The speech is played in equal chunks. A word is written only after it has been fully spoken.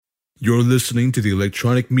You're listening to the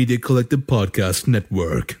Electronic Media Collective Podcast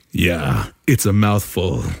Network. Yeah, it's a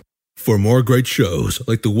mouthful. For more great shows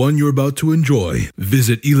like the one you're about to enjoy,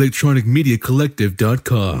 visit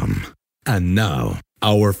electronicmediacollective.com. And now,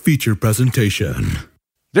 our feature presentation.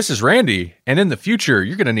 This is Randy, and in the future,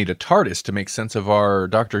 you're going to need a TARDIS to make sense of our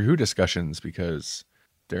Doctor Who discussions because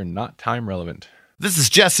they're not time relevant. This is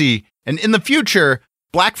Jesse, and in the future,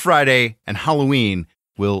 Black Friday and Halloween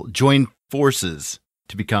will join forces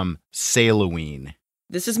to become Saloween.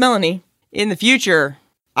 This is Melanie. In the future,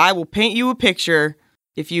 I will paint you a picture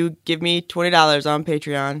if you give me $20 on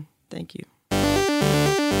Patreon. Thank you.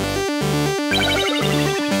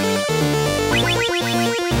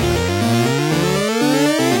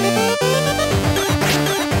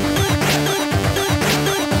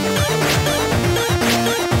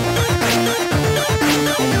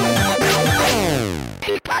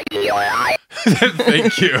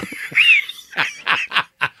 Thank you.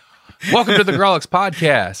 Welcome to the Grawlix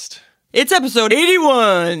Podcast. It's episode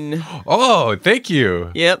 81. Oh, thank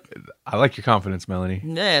you. Yep. I like your confidence, Melanie.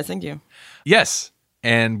 Yeah, thank you. Yes,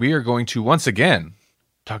 and we are going to once again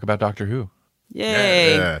talk about Doctor Who.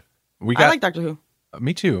 Yay. Yeah. I like Doctor Who.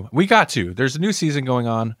 Me too. We got to. There's a new season going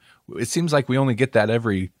on. It seems like we only get that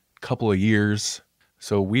every couple of years,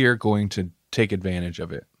 so we are going to take advantage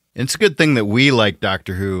of it. It's a good thing that we like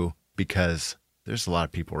Doctor Who because there's a lot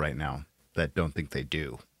of people right now that don't think they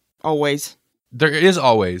do. Always. There is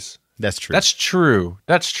always. That's true. That's true.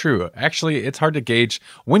 That's true. Actually, it's hard to gauge.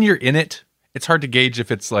 When you're in it, it's hard to gauge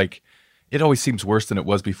if it's like, it always seems worse than it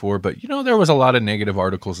was before. But, you know, there was a lot of negative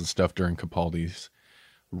articles and stuff during Capaldi's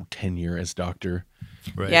tenure as Doctor.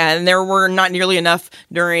 right. Yeah, and there were not nearly enough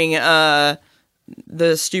during the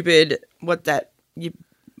stupid,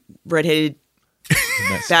 redheaded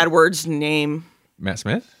bad words name. Matt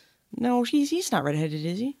Smith? No, he's not redheaded,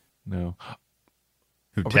 is he? No.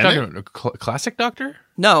 Who, Are we Tennant? talking about a classic Doctor?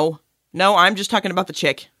 No, I'm just talking about the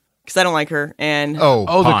chick because I don't like her. And Oh,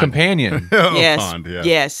 the Pond. companion. Oh, yes, Pond, yeah.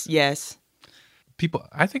 yes.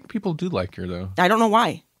 I think people do like her, though. I don't know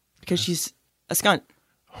why, because she's a skunt.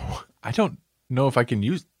 I don't know if I can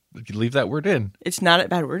leave that word in. It's not a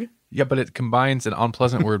bad word. Yeah, but it combines an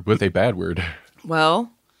unpleasant word with a bad word.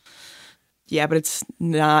 Well, yeah, but it's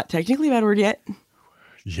not technically a bad word yet.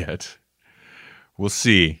 Yet. We'll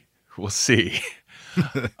see.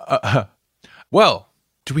 Well,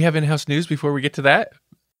 do we have in-house news before we get to that?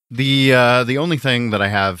 The only thing that I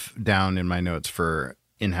have down in my notes for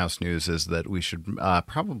in-house news is that we should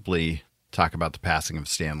probably talk about the passing of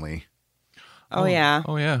Stan Lee. Oh yeah,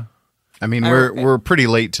 Oh, yeah. I mean, we're pretty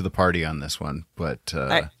late to the party on this one, but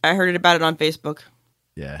I heard about it on Facebook.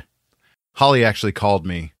 yeah. Holly actually called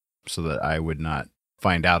me so that I would not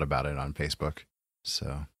find out about it on Facebook.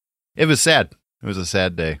 So it was sad. It was a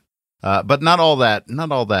sad day. But not all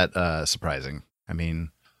that surprising. I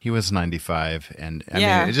mean, he was 95 and I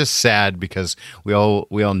mean, it's just sad because we all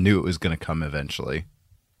knew it was going to come eventually.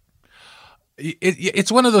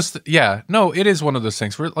 It's one of those, it is one of those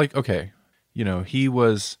things where, like, okay, you know, he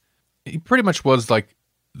pretty much was like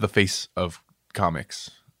the face of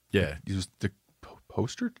comics. Yeah. He was the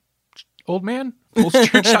poster old man?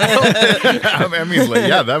 Poster child? I mean,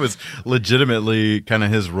 that was legitimately kind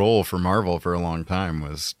of his role for Marvel for a long time,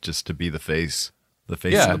 was just to be the face of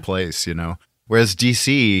the place, you know. Whereas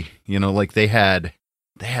DC, you know, like they had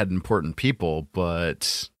important people,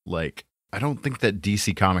 but like I don't think that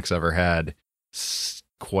DC Comics ever had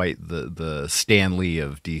quite the Stan Lee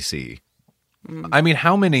of DC. I mean,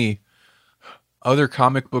 how many other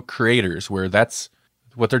comic book creators where that's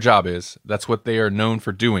what their job is, that's what they are known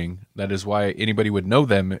for doing, that is why anybody would know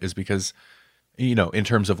them, is because, you know, in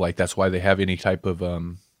terms of like, that's why they have any type of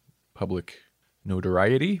public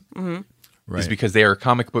notoriety, Mm-hmm. Right. is because they are a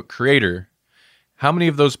comic book creator. How many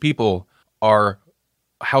of those people are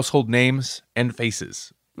household names and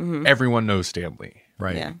faces? Mm-hmm. Everyone knows Stan Lee.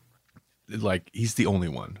 Right. Yeah. Like, he's the only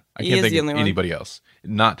one. I He can't is think the of only one. anybody else.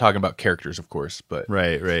 Not talking about characters, of course, but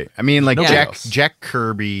Right. I mean, like Nobody else. Jack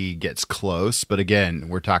Kirby gets close, but again,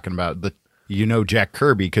 we're talking about Jack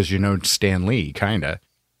Kirby because you know Stan Lee, kind of.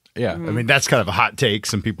 yeah. I mean, that's kind of a hot take.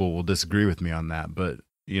 Some people will disagree with me on that, but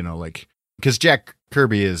you know, like, because Jack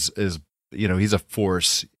Kirby is you know, he's a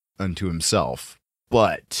force unto himself,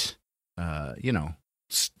 but you know,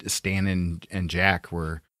 Stan and Jack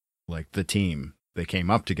were like the team. They came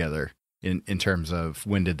up together in terms of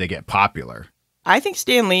when did they get popular. I think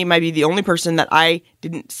Stan Lee might be the only person that I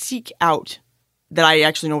didn't seek out that I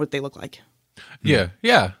actually know what they look like. Yeah,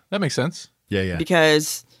 that makes sense. Yeah.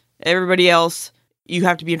 Because everybody else, you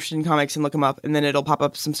have to be interested in comics and look them up, and then it'll pop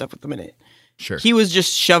up some stuff with them in it. Sure. He was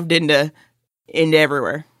just shoved into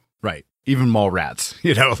everywhere. Right. even Mallrats,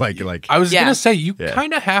 like I was Yeah. gonna say you Yeah.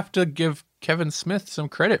 kind of have to give Kevin Smith some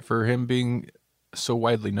credit for him being so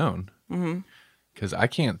widely known. Because I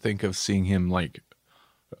can't think of seeing him like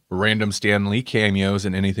random Stan Lee cameos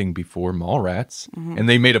in anything before Mallrats, and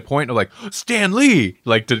they made a point of like Stan Lee,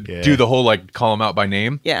 like to do the whole like call him out by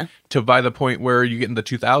name. Yeah. To by the point where you get in the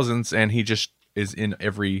 2000s and he just is in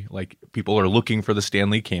every like people are looking for the Stan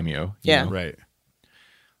Lee cameo. you Yeah. know? right.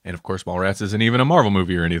 And of course, Mallrats isn't even a Marvel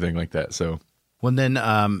movie or anything like that. So Well, then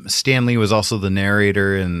Stan Lee was also the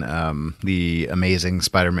narrator in the Amazing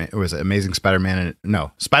Spider-Man. Was it Amazing Spider-Man?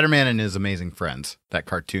 No, Spider-Man and His Amazing Friends. That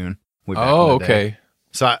cartoon. way back in the day. okay.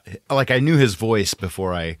 So I knew his voice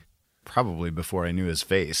before I knew his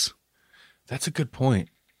face. That's a good point.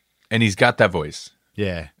 And he's got that voice.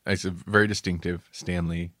 Yeah. It's a very distinctive Stan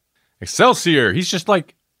Lee. Excelsior. He's just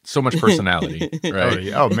like so much personality,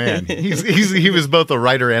 right? Oh man, he was both a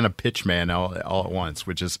writer and a pitch man all at once,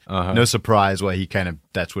 which is no surprise why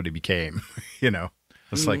that's what he became.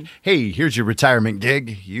 It's like, hey, here's your retirement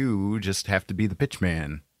gig. You just have to be the pitch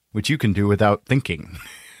man, which you can do without thinking.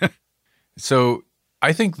 So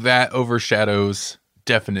I think that overshadows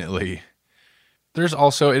definitely. There's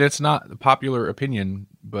also, and it's not a popular opinion,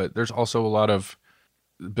 but there's also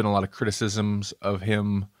been a lot of criticisms of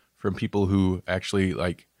him from people who actually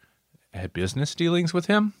like had business dealings with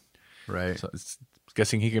him. Right. So it's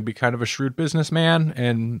guessing he can be kind of a shrewd businessman,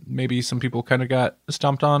 and maybe some people kind of got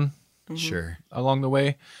stomped on Sure. along the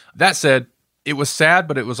way. That said, it was sad,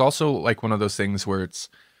 but it was also like one of those things where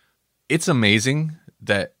it's amazing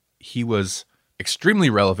that he was extremely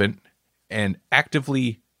relevant and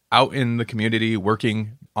actively out in the community,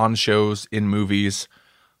 working on shows, in movies,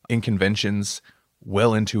 in conventions,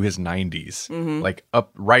 well into his 90s, like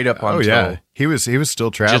right up Oh until yeah, he was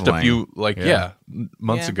still traveling. just a few months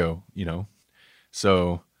Yeah. ago,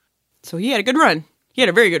 So So he had a good run. He had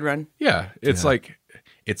a very good run. yeah, it's like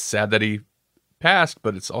it's sad that he passed,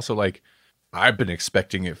 but it's also like I've been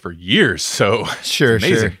expecting it for years. So Sure, it's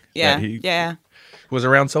amazing sure. Yeah. that he Yeah. was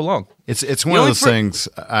around so long. It's one of only those things.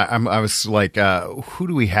 I was like, who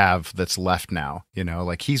do we have that's left now?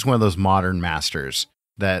 Like he's one of those modern masters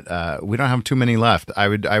that we don't have too many left. I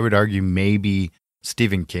would argue maybe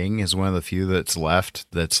Stephen King is one of the few that's left.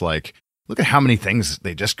 That's like, look at how many things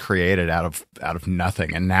they just created out of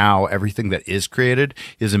nothing, and now everything that is created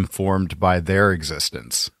is informed by their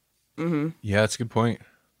existence. Yeah, that's a good point.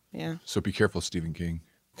 Yeah. So be careful, Stephen King.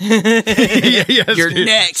 Yes, You're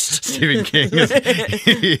next. Stephen King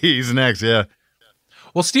he's next. Yeah.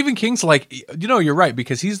 Well, Stephen King's like, you're right,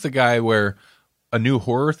 because he's the guy where a new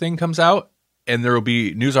horror thing comes out and there will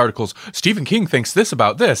be news articles. Stephen King thinks this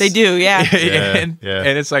about this. They do, yeah. and yeah.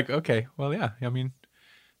 it's like, okay, well, yeah. I mean,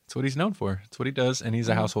 it's what he's known for. It's what he does, and he's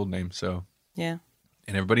a household name. So, Yeah.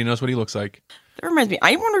 and everybody knows what he looks like. That reminds me.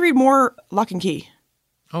 I want to read more Lock and Key.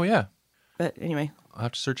 Oh yeah, But anyway. I'll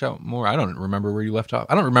have to search out more. I don't remember where you left off.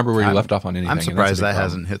 I don't remember where you left off on anything. I'm and that's a surprised big that problem.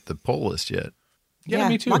 hasn't hit the poll list yet. Yeah,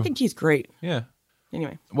 me too. Lock and Key's great. Yeah.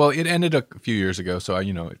 Anyway. Well, it ended a few years ago, so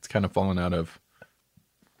it's kind of fallen out of.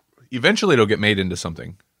 Eventually, it'll get made into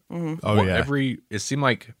something. Oh yeah. It seemed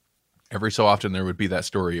like every so often there would be that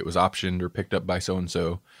story. It was optioned or picked up by so and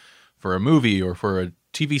so for a movie or for a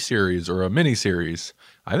TV series or a mini series.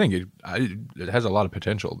 I think it has a lot of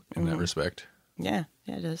potential in that respect. Yeah.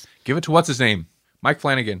 Yeah, it does. Give it to what's his name, Mike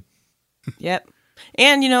Flanagan. Yep.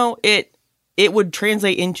 And it would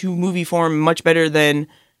translate into movie form much better than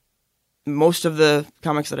most of the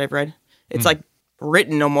comics that I've read. It's like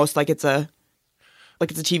written almost like it's a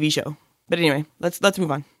TV show. But anyway, let's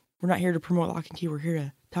move on. We're not here to promote Lock and Key. We're here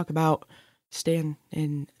to talk about Stan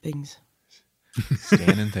and things.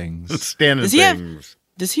 Stan and things. Standing Does he have- things.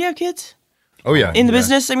 Does he have kids Oh yeah. in the yeah.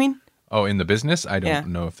 business? I mean, Oh, in the business? I don't Yeah.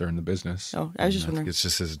 know if they're in the business. oh, I was just I think wondering. it's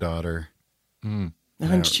just his daughter.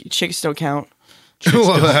 Chicks don't count.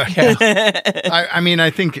 I mean, I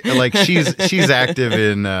think like she's active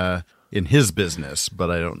in his business,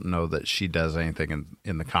 but I don't know that she does anything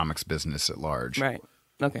in the comics business at large. Right.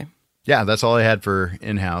 Okay. Yeah, that's all I had for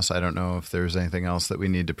in-house. I don't know if there's anything else that we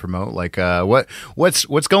need to promote. Like,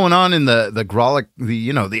 what's going on in the Grawlix,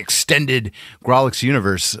 the extended Grawlix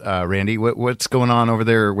universe, Randy? What's going on over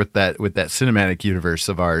there with that cinematic universe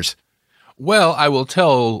of ours? Well, I will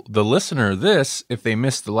tell the listener this. If they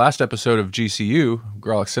missed the last episode of GCU,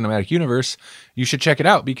 Grawlix Cinematic Universe, you should check it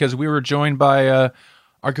out because we were joined by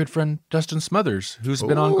our good friend Dustin Smothers, who's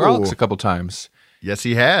been on Ooh. Grawlix a couple times. Yes,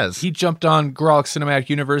 he has. He jumped on Grawlix Cinematic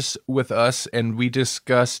Universe with us, and we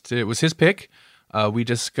discussed, it was his pick, we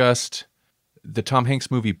discussed the Tom Hanks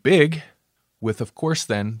movie Big with, of course,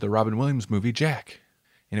 then, the Robin Williams movie Jack.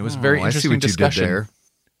 And it was a very I see interesting what discussion.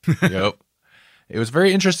 you did there. Yep. It was a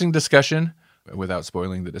very interesting discussion, without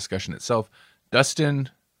spoiling the discussion itself. Dustin,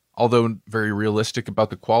 although very realistic about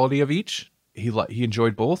the quality of each, he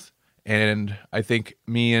enjoyed both. And I think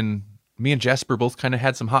me and Jasper both kind of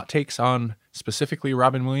had some hot takes on specifically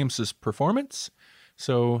Robin Williams' performance.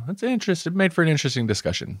 So that's interesting. It made for an interesting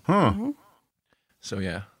discussion. Huh. So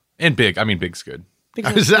yeah. And Big. I mean, Big's good.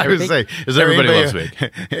 I was say, is there Everybody loves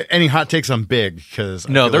Big? Any hot takes on Big? Because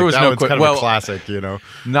no, there was no kind of a classic, you know.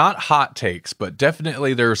 Not hot takes, but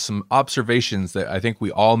definitely there are some observations that I think we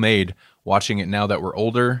all made watching it now that we're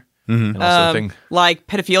older. Mm-hmm. And also like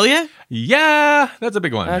pedophilia? Yeah, that's a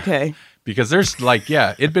big one. Okay. Because there's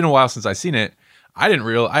it'd been a while since I seen it.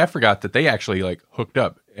 I forgot that they actually like hooked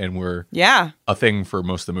up and were a thing for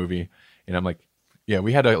most of the movie. And I'm like, yeah,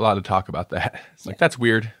 we had a lot of talk about that. It's like, that's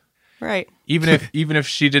weird. Right. Even if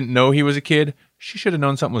she didn't know he was a kid, she should have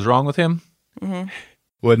known something was wrong with him. Mm-hmm.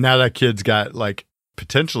 Well, now that kid's got like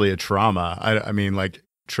potentially a trauma. I mean, like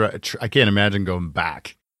I can't imagine going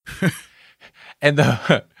back. And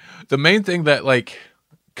the main thing that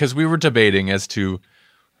because we were debating as to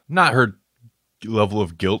not her level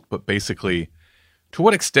of guilt, but basically to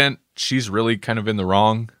what extent she's really kind of in the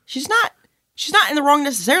wrong. She's not in the wrong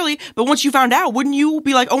necessarily, but once you found out, wouldn't you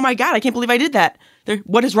be like, oh my God, I can't believe I did that.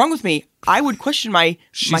 What is wrong with me? I would question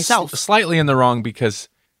myself. Slightly in the wrong because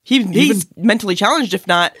he's mentally challenged, if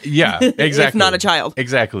not, yeah, exactly. if not a child.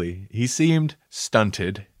 Exactly. He seemed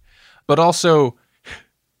stunted, but also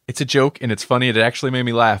it's a joke and it's funny. It actually made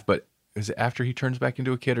me laugh, but is it after he turns back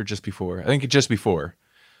into a kid or just before? I think just before.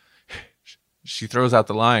 She throws out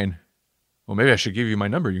the line, well, maybe I should give you my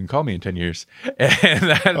number. You can call me in 10 years. And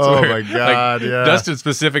that's oh my God, yeah. Dustin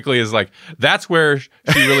specifically is like, that's where she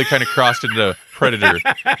really kind of crossed into Predator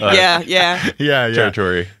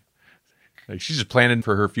territory. Like she's just planning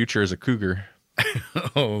for her future as a cougar.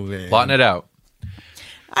 Oh, man. Plotting it out.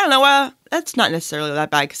 I don't know. That's not necessarily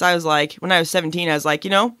that bad because I was like, when I was 17, I was like,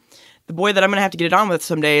 the boy that I'm going to have to get it on with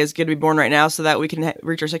someday is going to be born right now so that we can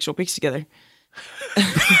reach our sexual peaks together.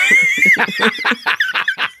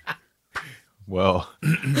 Well,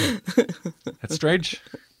 that's strange.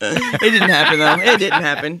 It didn't happen, though. It didn't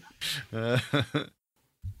happen.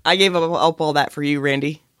 I gave up all that for you,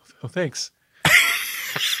 Randy. Oh, thanks.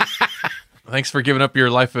 Thanks for giving up your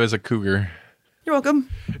life as a cougar. You're welcome.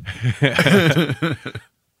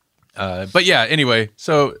 But yeah, anyway,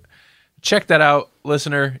 so check that out,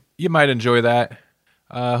 listener. You might enjoy that.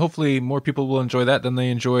 Hopefully more people will enjoy that than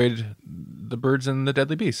they enjoyed The Birds and the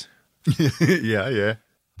Deadly Bees. Yeah.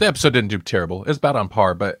 The episode didn't do terrible. It's about on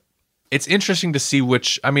par, but it's interesting to see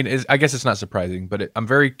which, I guess it's not surprising, but I'm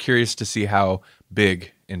very curious to see how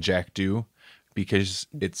Big and Jack do because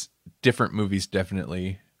it's different movies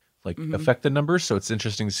definitely affect the numbers. So it's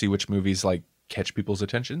interesting to see which movies catch people's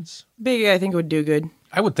attentions. Big, I think would do good.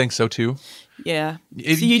 I would think so too. Yeah.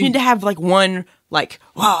 So you need to have one,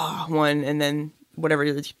 one, and then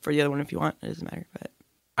whatever for the other one if you want. It doesn't matter, but.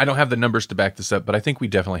 I don't have the numbers to back this up, but I think we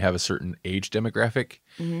definitely have a certain age demographic,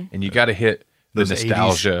 and you got to hit the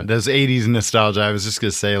nostalgia. Those 80s nostalgia. I was just going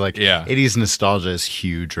to say, 80s nostalgia is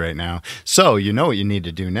huge right now. So, you know what you need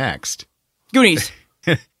to do next? Goonies.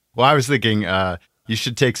 Well, I was thinking you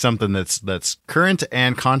should take something that's current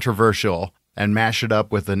and controversial and mash it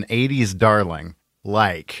up with an 80s darling,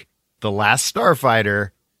 like The Last Starfighter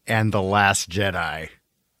and The Last Jedi.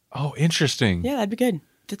 Oh, interesting. Yeah, that'd be good.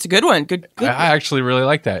 That's a good one. Good. I actually really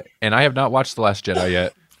like that. And I have not watched The Last Jedi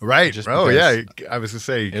yet. Right. Oh, yeah. I was going to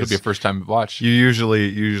say. It'll be a first time watch. You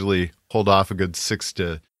usually hold off a good 6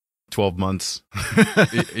 to 12 months.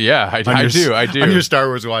 Yeah, I do. On your Star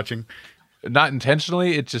Wars watching. Not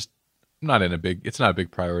intentionally. It's just it's not a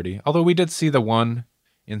big priority. Although we did see the one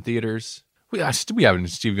in theaters. We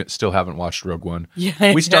still haven't watched Rogue One.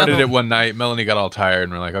 Yeah, we started it one night. Melanie got all tired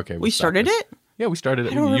and we're like, okay. We started it? Yeah, we started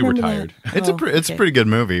it. You were tired. It's a pretty good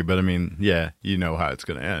movie, but you know how it's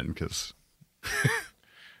going to end because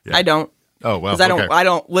yeah. I don't. Oh well, because I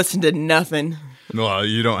don't listen to nothing. Well,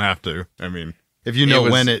 you don't have to. If you know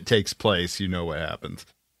when it takes place, you know what happens.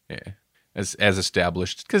 Yeah, as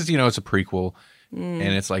established because it's a prequel and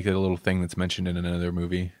it's like a little thing that's mentioned in another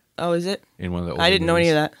movie. Oh, is it? In one of the I didn't know any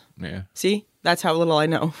of that. Yeah. See, that's how little I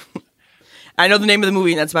know. I know the name of the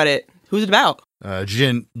movie and that's about it. Who's it about?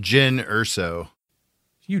 Jyn Erso.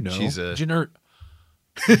 She's a Jyn Erso.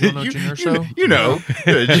 Jyn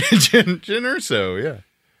Erso. Yeah.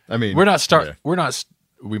 We're not.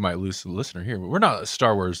 We might lose the listener here, but we're not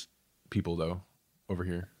Star Wars people though. Over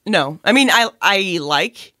here. No, I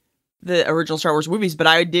like the original Star Wars movies, but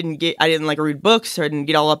I didn't read books or I didn't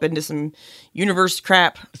get all up into some universe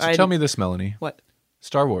crap. So tell me this, Melanie. What?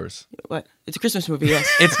 Star Wars. What? It's a Christmas movie,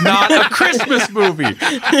 yes. It's not a Christmas movie.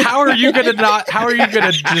 How are you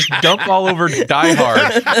gonna just dump all over Die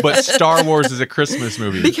Hard, but Star Wars is a Christmas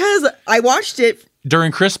movie? Because I watched it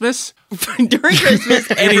During Christmas? during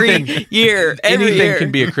Christmas every year. Anything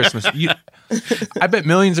can be a Christmas. I bet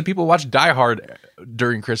millions of people watch Die Hard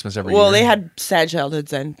during Christmas every year. Well, they had sad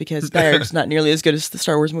childhoods then because Die Hard's not nearly as good as the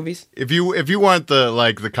Star Wars movies. If you want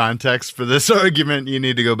the context for this argument, you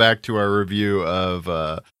need to go back to our review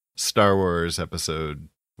of Star Wars episode,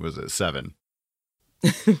 was it 7?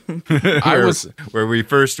 where we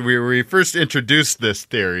first introduced this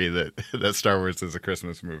theory that Star Wars is a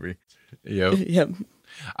Christmas movie. Yep.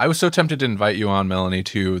 I was so tempted to invite you on, Melanie,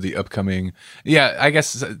 to the upcoming. Yeah, I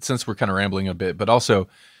guess since we're kind of rambling a bit, but also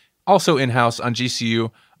in-house on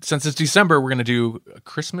GCU. Since it's December, we're going to do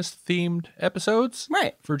Christmas-themed episodes,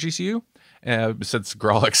 right, for GCU. Since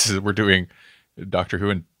Grawlix, we're doing Doctor Who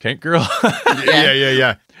and Tank Girl.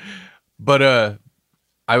 Yeah. But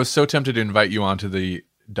I was so tempted to invite you on to the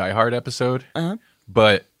Die Hard episode,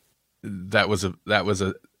 but that was a.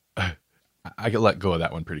 I could let go of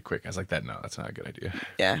that one pretty quick. I was like, no, that's not a good idea.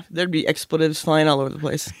 Yeah, there'd be expletives flying all over the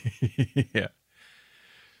place. Yeah.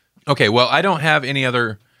 Okay, well, I don't have any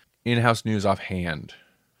other in-house news offhand.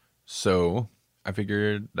 So I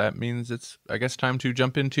figured that means it's, I guess, time to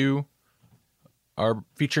jump into our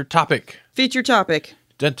featured topic. Featured topic.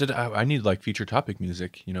 I need like featured topic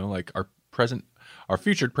music, like our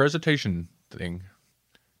featured presentation thing.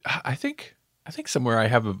 I think somewhere I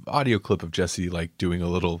have an audio clip of Jesse like doing a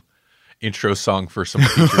little intro song for some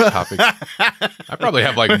featured topic. I probably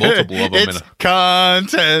have like multiple of them. It's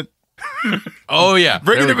content. Oh yeah,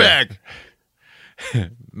 bringing it back.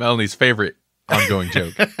 Melanie's favorite ongoing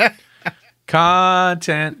joke.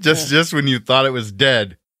 Content. Just when you thought it was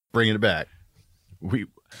dead, bringing it back. We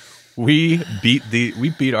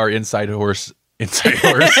beat our inside horse.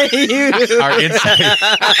 Our inside.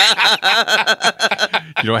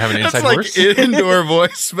 You don't have an inside horse? It's like indoor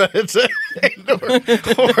voice, but it's an indoor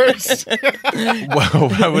horse. Well,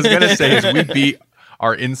 what I was gonna say is we beat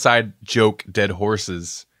our inside joke dead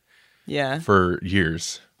horses. Yeah. For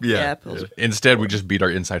years. Yeah. Instead, we just beat our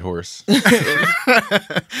inside horse. I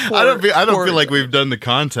don't feel like we've done the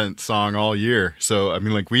content song all year. So I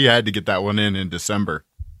mean, like we had to get that one in December.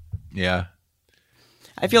 Yeah.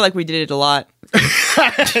 I feel like we did it a lot.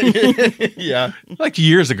 Yeah. Like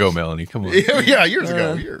years ago, Melanie. Come on. Yeah, years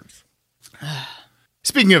ago. Years.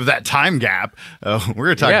 Speaking of that time gap, we're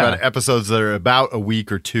going to talk about episodes that are about a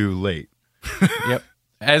week or two late. Yep.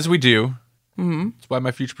 As we do. Mm-hmm. That's why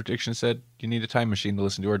my future prediction said you need a time machine to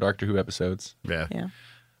listen to our Doctor Who episodes. Yeah.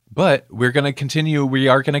 But we're going to continue. We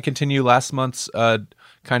are going to continue last month's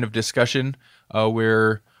kind of discussion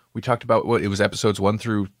where we talked about what it was episodes 1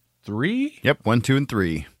 through 3? Yep, 1, 2, and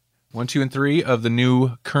 3. 1, 2, and 3 of the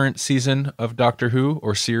new current season of Doctor Who,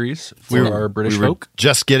 or series for our British folk.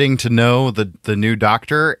 Just getting to know the new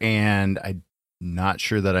Doctor, and I'm not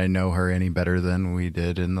sure that I know her any better than we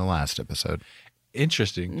did in the last episode.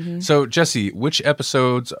 Interesting. Mm-hmm. So, Jesse, which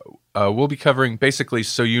episodes we'll be covering? Basically,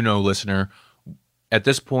 so you know, listener, at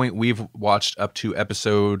this point, we've watched up to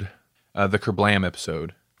episode, the Kerblam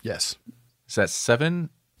episode. Yes. Is that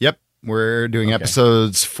 7? Yep. We're doing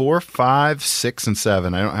episodes 4, 5, 6, and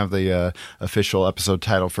 7. I don't have the official episode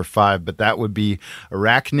title for 5, but that would be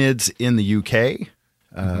Arachnids in the UK,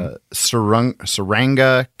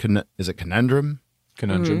 Saranga, is it Conundrum?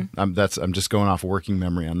 Conundrum. Mm-hmm. I'm just going off working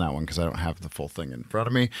memory on that one because I don't have the full thing in front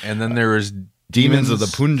of me. And then there is Demons of the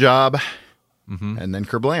Punjab, and then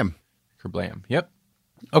Kerblam. Kerblam. Yep.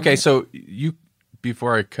 Okay, so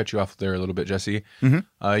before I cut you off there a little bit, Jesse,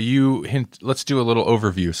 let's do a little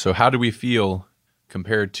overview. So how do we feel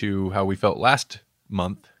compared to how we felt last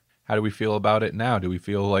month? How do we feel about it now? Do we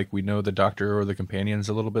feel like we know the Doctor or the companions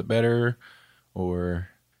a little bit better? Or,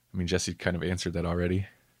 I mean, Jesse kind of answered that already.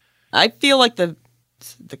 I feel like the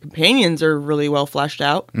companions are really well fleshed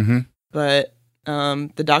out, but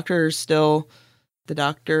the Doctor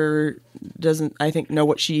doesn't, I think, know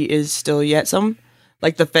what she is still yet. Some,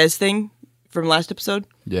 like the Fez thing from last episode.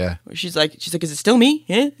 Yeah. She's like, is it still me?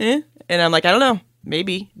 And I'm like, I don't know.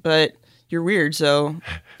 Maybe, but you're weird, so.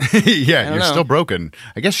 Yeah, you're still broken.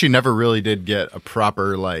 I guess she never really did get a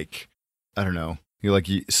proper, like, I don't know, like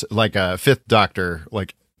a fifth Doctor,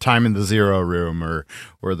 like time in the Zero Room, or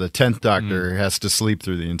the 10th Doctor has to sleep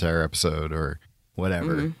through the entire episode, or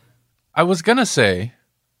whatever. Mm-hmm. I was going to say,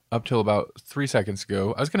 up till about 3 seconds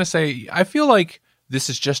ago, I feel like this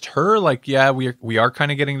is just her. Like, yeah, we are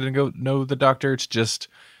kind of getting to know the Doctor. It's just,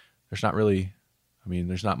 there's not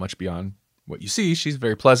much beyond what you see. She's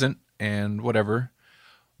very pleasant and whatever.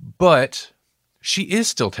 But she is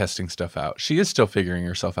still testing stuff out. She is still figuring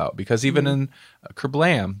herself out, because even in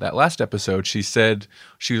Kerblam, that last episode, she said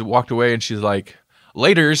she walked away and she's like,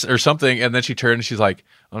 laters or something, and then she turned and she's like,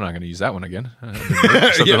 I'm not going to use that one again.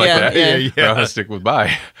 Something like that. I'm going to stick with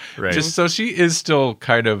bye. Right. Just so she is still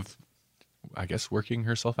kind of, I guess, working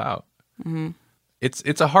herself out. Mm-hmm.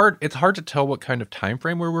 It's hard to tell what kind of time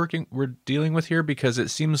frame we're dealing with here, because it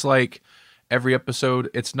seems like every episode,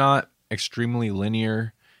 it's not extremely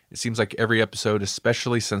linear. It seems like every episode,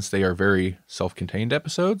 especially since they are very self-contained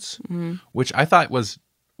episodes, which I thought was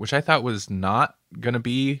not going to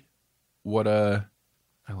be what I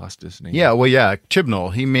lost his name. Yeah, well, yeah,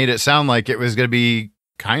 Chibnall. He made it sound like it was going to be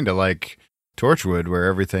kind of like Torchwood, where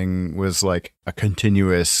everything was like a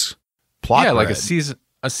continuous plot. Yeah, thread. like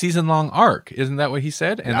a season-long arc. Isn't that what he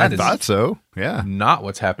said? And I thought so. Yeah, not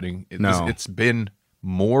what's happening. It's been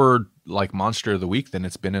more like Monster of the Week than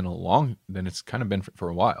it's kind of been for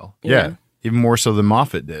a while. Yeah, even more so than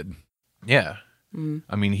Moffat did. Yeah.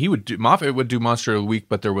 I mean, Moffat would do Monster of the Week,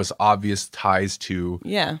 but there was obvious ties to.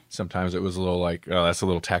 Yeah. Sometimes it was a little like, oh, that's a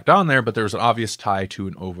little tacked on there, but there was an obvious tie to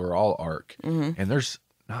an overall arc, and there's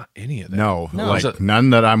not any of that. No. Like none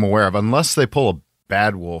that I'm aware of, unless they pull a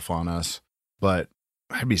Bad Wolf on us. But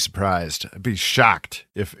I'd be surprised. I'd be shocked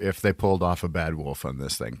if they pulled off a Bad Wolf on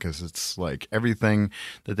this thing, because it's like everything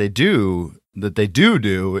that they do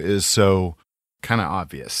is so kind of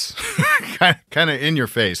obvious, kind of in your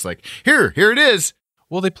face. Like here it is.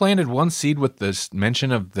 Well, they planted one seed with this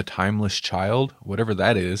mention of the timeless child, whatever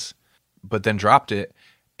that is, but then dropped it.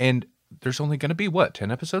 And there's only going to be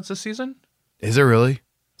 10 episodes this season? Is it really?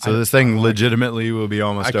 So this thing legitimately will be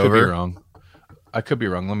almost over. I could be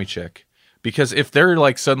wrong. Let me check. Because if they're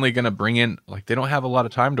like suddenly going to bring in, like, they don't have a lot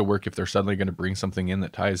of time to work if they're suddenly going to bring something in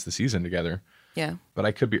that ties the season together. Yeah. But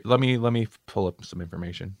I could be. Let me pull up some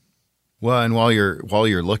information. Well, and while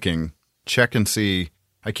you're looking, check and see.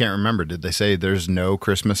 I can't remember. Did they say there's no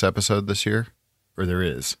Christmas episode this year, or there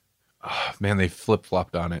is? Oh, man, they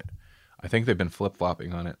flip-flopped on it. I think they've been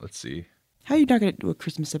flip-flopping on it. Let's see. How are you not going to do a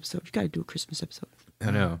Christmas episode? You got to do a Christmas episode.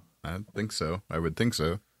 I know. I think so. I would think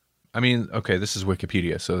so. I mean, okay, this is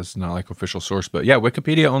Wikipedia, so it's not like official source, but yeah,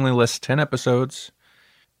 Wikipedia only lists 10 episodes,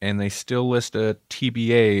 and they still list a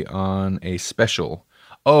TBA on a special.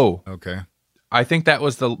 Oh, okay. I think that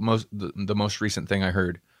was the most recent thing I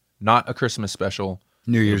heard. Not a Christmas special.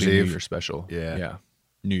 New Year's Eve. New Year's special. Yeah.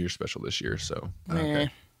 New Year's special this year. So, okay.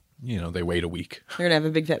 They wait a week. They're going to have a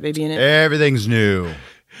big fat baby in it. Everything's new.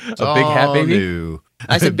 It's a big hat baby? New.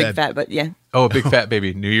 I said big fat, but yeah. Oh, a big fat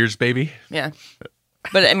baby. New Year's baby? Yeah.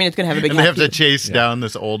 But I mean, it's going to have a big and hat. They have to chase down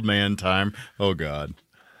this old man time. Oh, God.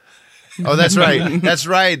 Oh, that's right. That's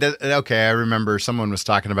right. Okay, I remember someone was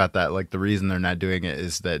talking about that. Like, the reason they're not doing it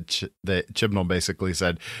is that Chibnall basically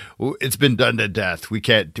said, well, "It's been done to death. We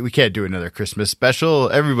can't do another Christmas special.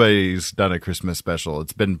 Everybody's done a Christmas special.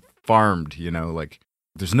 It's been farmed. Like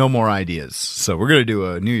there's no more ideas. So we're gonna do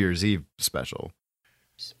a New Year's Eve special.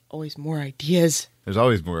 There's always more ideas. There's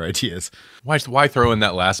always more ideas. Why throw in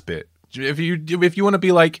that last bit? If you want to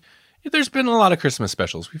be like, there's been a lot of Christmas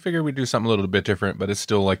specials. We figured we'd do something a little bit different, but it's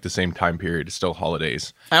still like the same time period. It's still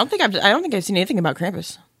holidays. I don't think I've seen anything about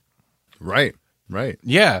Krampus. Right.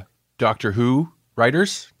 Yeah. Doctor Who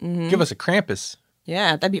writers, give us a Krampus.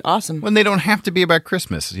 Yeah, that'd be awesome. When they don't have to be about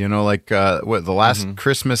Christmas, like the last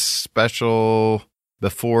Christmas special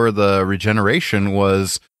before the Regeneration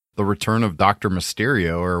was the return of Dr.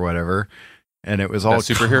 Mysterio or whatever, and it was all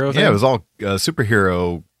superhero thing? Yeah, it was all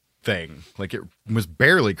superhero thing. Like, it was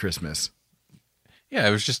barely Christmas.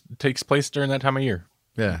 Yeah, it takes place during that time of year.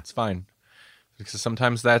 Yeah, it's fine. Because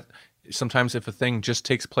sometimes if a thing just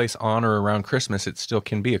takes place on or around Christmas, it still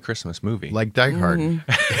can be a Christmas movie. Like Die Hard.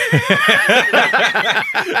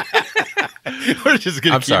 We're just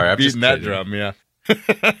gonna beating that drum. Yeah.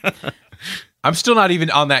 I'm still not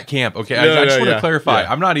even on that camp. Okay, I just want to clarify.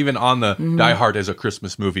 Yeah. I'm not even on the Die Hard as a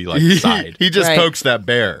Christmas movie side. He just pokes that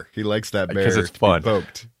bear. He likes that bear because it's fun.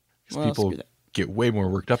 Poked. People get way more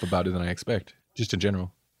worked up about it than I expect, just in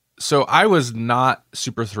general. So I was not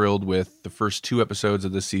super thrilled with the first 2 episodes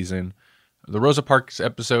of this season. The Rosa Parks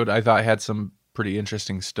episode I thought had some pretty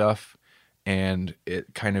interesting stuff, and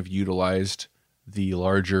it kind of utilized the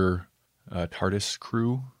larger TARDIS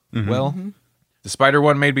crew well. Mm-hmm. The spider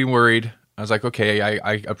one made me worried. I was like, okay,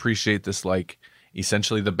 I appreciate this. Like,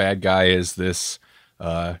 essentially the bad guy is this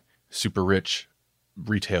super rich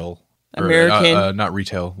retail American, not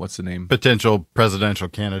retail. What's the name? Potential presidential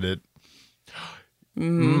candidate.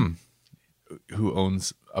 Who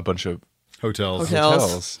owns a bunch of hotels.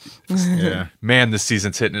 Yeah, man, this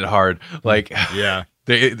season's hitting it hard. Like, yeah,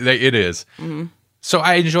 it is. Mm-hmm. So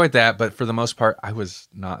I enjoyed that, but for the most part, I was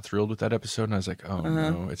not thrilled with that episode, and I was like, "Oh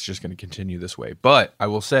no, it's just going to continue this way." But I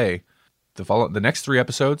will say, the next 3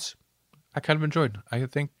 episodes, I kind of enjoyed. I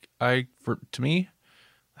think to me,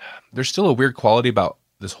 there's still a weird quality about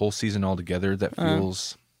this whole season altogether that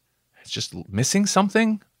feels it's just missing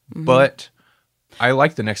something. But I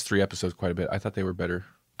like the next 3 episodes quite a bit. I thought they were better.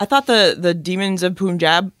 I thought the Demons of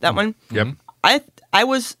Punjab, that one. Yep. I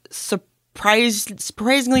was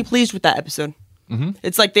surprisingly pleased with that episode. Mm-hmm.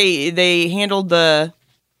 It's like they handled the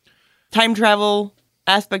time travel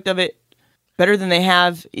aspect of it better than they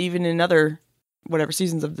have even in other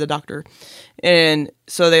seasons of The Doctor. And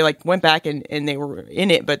so they like went back and they were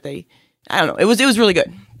in it, but I don't know. It was really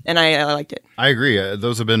good. And I liked it. I agree.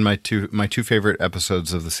 Those have been my two favorite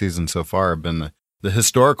episodes of the season so far. Have been the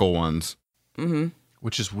historical ones,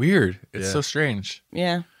 which is weird. It's so strange.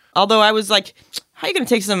 Yeah. Although I was like, how are you going to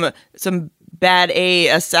take some bad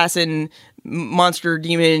assassin monster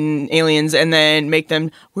demon aliens and then make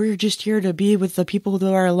them? We're just here to be with the people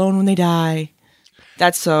that are alone when they die.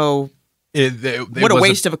 That's so. What a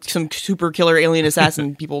waste of some super killer alien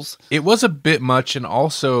assassin peoples. It was a bit much, and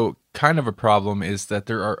also kind of a problem is that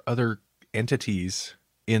there are other entities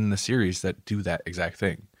in the series that do that exact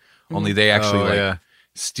thing. Only they actually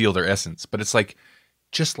steal their essence. But it's like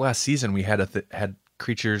just last season we had had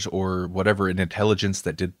creatures or whatever, an intelligence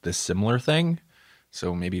that did this similar thing.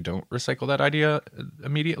 So maybe don't recycle that idea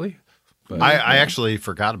immediately. But I actually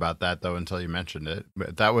forgot about that though until you mentioned it.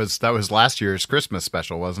 But that was last year's Christmas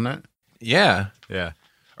special, wasn't it? Yeah. Yeah.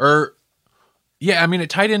 I mean, it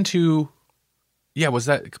tied into. Yeah, was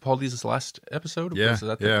that Capaldi's last episode? Yeah,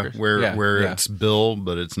 where it's Bill,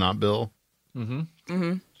 but it's not Bill.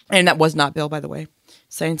 And that was not Bill, by the way.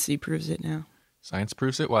 Science proves it now. Science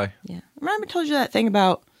proves it? Why? Yeah. Remember I told you that thing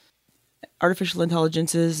about artificial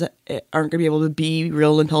intelligences that aren't going to be able to be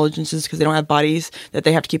real intelligences because they don't have bodies that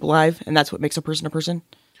they have to keep alive, and that's what makes a person a person?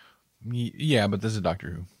 Yeah, but this is Doctor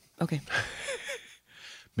Who. Okay.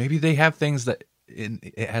 Maybe they have things that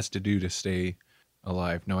it has to do to stay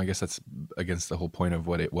alive. No, I guess that's against the whole point of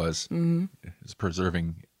what it was. It's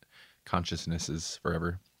preserving consciousnesses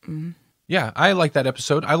forever. Yeah, I like that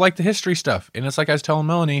episode. I like the history stuff. And it's like I was telling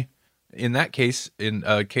Melanie, in that case, in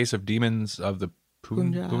a case of Demons of the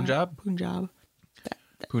Punjab? Punjab. Punjab?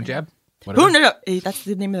 Punjab. That's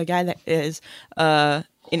the name of the guy that is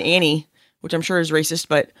in Annie, which I'm sure is racist,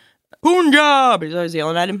 but Punjab! He's always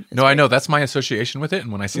yelling at him. No, I know. That's my association with it.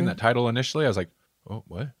 And when I seen that title initially, I was like, oh,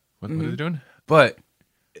 what? What are they doing? But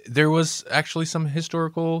there was actually some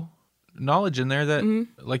historical knowledge in there that,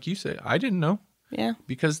 like you said, I didn't know. Yeah.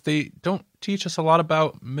 Because they don't teach us a lot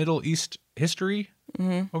about Middle East history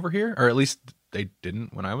over here. Or at least they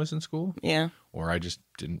didn't when I was in school. Yeah. Or I just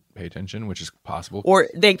didn't pay attention, which is possible. Or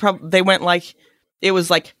they went like, it was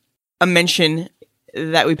like a mention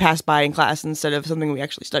that we passed by in class instead of something we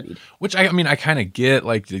actually studied. Which I mean, I kind of get.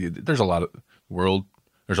 Like, there's a lot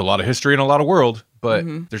of history and a lot of world, but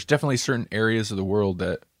there's definitely certain areas of the world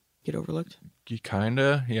that get overlooked. You kind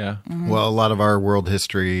of, yeah. Well, a lot of our world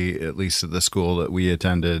history, at least at the school that we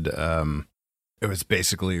attended, it was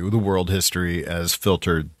basically the world history as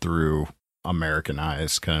filtered through American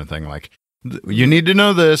eyes, kind of thing. Like, you need to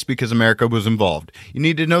know this because America was involved. You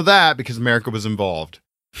need to know that because America was involved.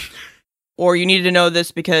 Or you need to know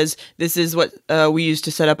this because this is what we used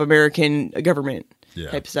to set up American government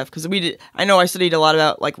type stuff. Because I know I studied a lot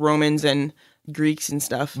about like Romans and Greeks and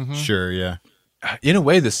stuff. Sure, yeah. In a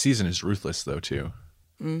way, this season is ruthless though too.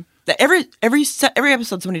 Every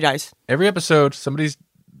episode, somebody dies. Every episode, somebody's.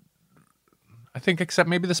 I think, except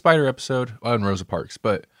maybe the spider episode and Rosa Parks,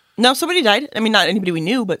 but no, somebody died. I mean, not anybody we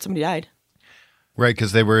knew, but somebody died. Right,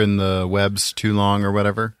 because they were in the webs too long or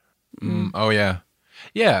whatever. Oh yeah,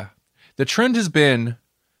 yeah. The trend has been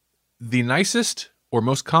the nicest or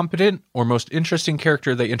most competent or most interesting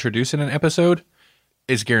character they introduce in an episode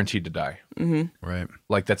is guaranteed to die. Right.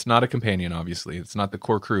 Like, that's not a companion, obviously. It's not the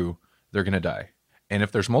core crew. They're going to die. And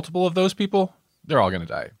if there's multiple of those people, they're all going to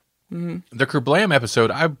die. The Kerblam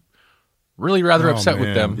episode, I'm really rather upset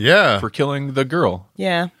with them for killing the girl.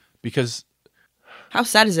 Yeah. Because... how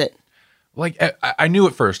sad is it? Like, I knew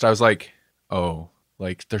at first. I was like, oh,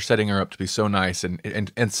 like, they're setting her up to be so nice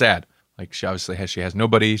and sad. Like, she obviously has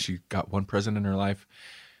nobody. She got one present in her life.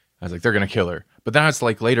 I was like, they're going to kill her. But then it's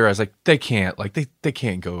like later, I was like, they can't. Like, they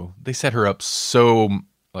can't go. They set her up so,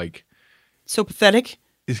 like... so pathetic?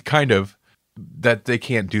 It's kind of that they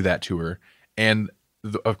can't do that to her. And,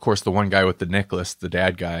 of course, the one guy with the necklace, the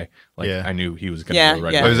dad guy, like, I knew he was going to go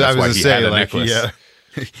right away. I was going to say, like, necklace.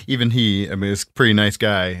 Even he, I mean, he's a pretty nice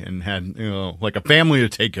guy and had, like a family to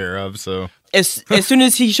take care of, so... As soon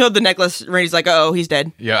as he showed the necklace, Randy's like, "Oh, he's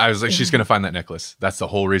dead." Yeah, I was like, she's gonna find that necklace. That's the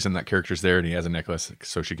whole reason that character's there, and he has a necklace,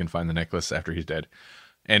 so she can find the necklace after he's dead.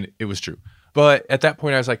 And it was true. But at that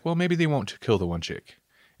point, I was like, well, maybe they won't kill the one chick,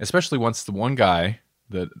 especially once the one guy,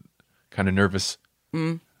 the kind of nervous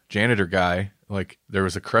janitor guy, like there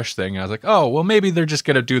was a crush thing. I was like, oh, well, maybe they're just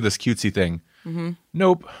gonna do this cutesy thing.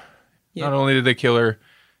 Nope. Yeah. Not only did they kill her,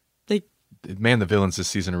 the villains this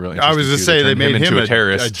season are really interesting. I was going to say, they made him into a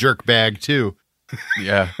terrorist. A jerk bag, too.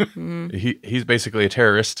 Yeah. He's basically a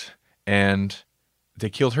terrorist, and they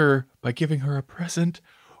killed her by giving her a present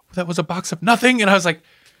that was a box of nothing. And I was like,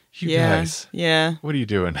 you guys. Yeah. What are you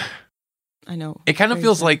doing? I know. It kind of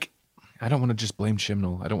feels like, I don't want to just blame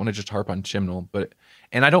Chibnall. I don't want to just harp on Chibnall,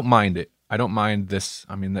 and I don't mind it. I don't mind this.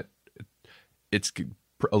 I mean, that it's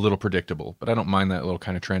a little predictable, but I don't mind that little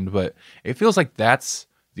kind of trend. But it feels like that's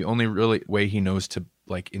the only really way he knows to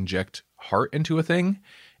like inject heart into a thing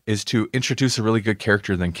is to introduce a really good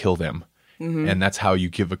character, then kill them. And that's how you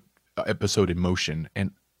give a episode emotion.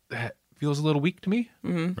 And that feels a little weak to me.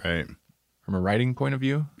 Right. From a writing point of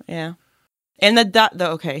view. Yeah. And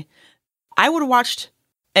okay. I would have watched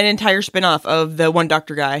an entire spinoff of the one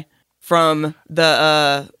doctor guy from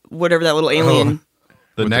the, whatever that little alien.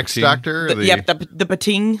 The next doctor? The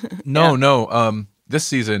Pating. No. This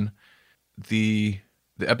season, the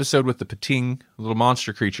episode with the Pating little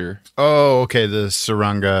monster creature. Oh, okay. The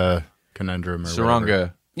Saranga conundrum.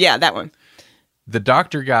 Saranga. Yeah, that one. The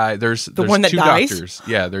doctor guy. There's one that two dies? doctors.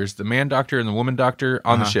 Yeah, there's the man doctor and the woman doctor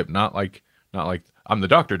on the ship. Not like I'm the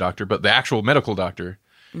doctor, but the actual medical doctor.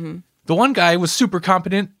 The one guy was super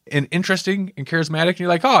competent and interesting and charismatic. And you're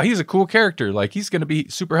like, oh, he's a cool character. Like he's going to be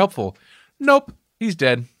super helpful. Nope, he's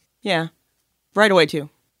dead. Yeah, right away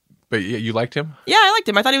too. But you liked him? Yeah, I liked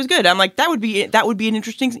him. I thought he was good. I'm like, that would be an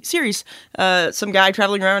interesting series. Some guy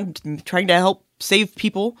traveling around trying to help save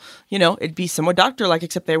people. You know, it'd be somewhat doctor-like,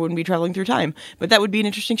 except they wouldn't be traveling through time. But that would be an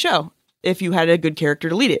interesting show if you had a good character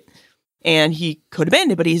to lead it. And he could have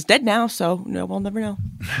been, but he's dead now, so no, we'll never know.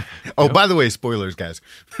 Oh, by the way, spoilers, guys.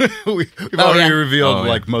 We've already revealed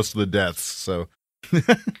like most of the deaths. So,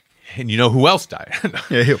 and you know who else died?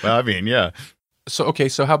 Yeah, well, I mean, yeah. So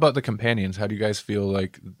how about the companions? How do you guys feel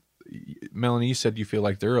like? Melanie, you said you feel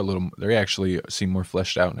like they actually seem more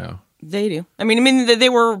fleshed out now. They do. I mean,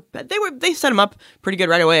 they set him up pretty good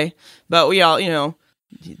right away. But we all,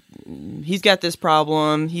 he's got this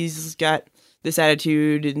problem. He's got this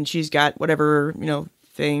attitude, and she's got whatever,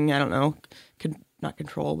 thing. I don't know, not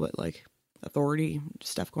control, but like authority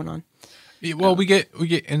stuff going on. Well, we get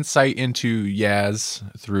insight into Yaz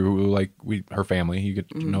through like her family. You get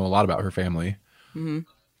to know a lot about her family.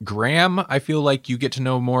 Graham, I feel like you get to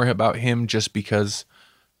know more about him just because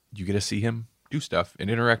you get to see him do stuff and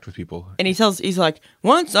interact with people. And he's like,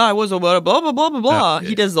 once I was a blah, blah, blah, blah, blah.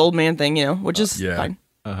 He does the old man thing, which is fine.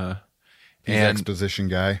 He's an exposition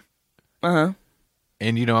guy. And,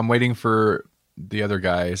 I'm waiting for the other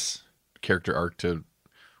guy's character arc to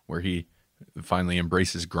where he finally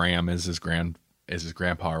embraces Graham as his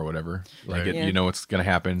grandpa or whatever. Like, it's going to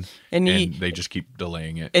happen. And they just keep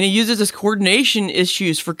delaying it. And he uses his coordination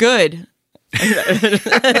issues for good.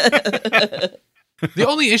 The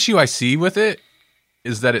only issue I see with it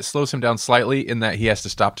is that it slows him down slightly in that he has to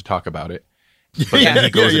stop to talk about it. But then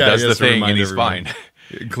he goes and does the thing and he's fine.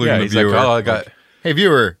 Including the viewer. Like, I got... Hey,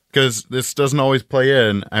 viewer, because this doesn't always play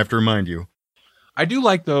in, I have to remind you. I do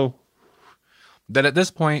like, though, that at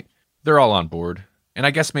this point, they're all on board. And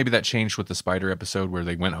I guess maybe that changed with the spider episode where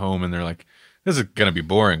they went home and they're like, this is going to be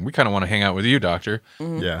boring. We kind of want to hang out with you, Doctor.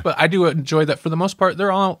 Yeah. But I do enjoy that for the most part.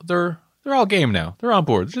 They're all game now. They're on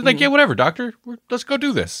board. They're like, yeah, whatever, Doctor. Let's go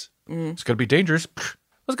do this. It's going to be dangerous.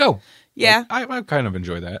 Let's go. Yeah. Like, I kind of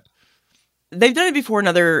enjoy that. They've done it before in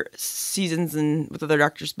other seasons and with other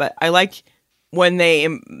doctors, but I like when they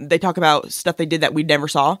talk about stuff they did that we never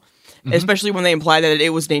saw, especially when they imply that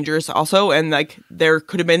it was dangerous also. And like there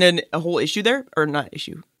could have been a whole issue there, or not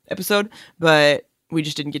issue, episode, but we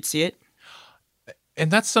just didn't get to see it. And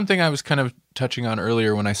that's something I was kind of touching on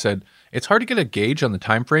earlier when I said it's hard to get a gauge on the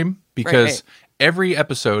time frame because every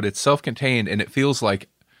episode it's self-contained and it feels like,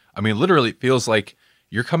 literally it feels like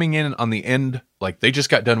you're coming in on the end, like they just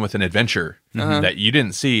got done with an adventure that you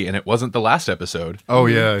didn't see and it wasn't the last episode. Oh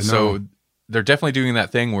yeah. So they're definitely doing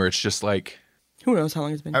that thing where it's just like, who knows how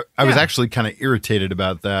long it's been. I was actually kind of irritated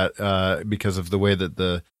about that because of the way that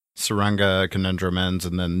the Saranga conundrum ends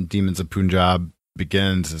and then Demons of Punjab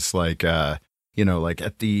begins. It's like, like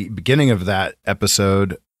at the beginning of that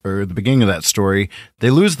episode or the beginning of that story, they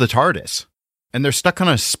lose the TARDIS and they're stuck on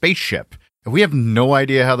a spaceship. And we have no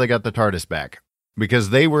idea how they got the TARDIS back because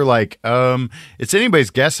they were like, it's anybody's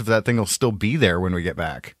guess if that thing will still be there when we get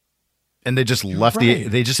back. And they just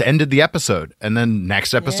they just ended the episode. And then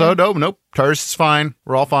next episode, oh, nope, TARDIS is fine.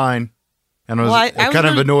 We're all fine. And it kind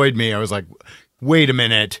of annoyed me. I was like, wait a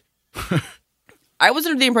minute. I was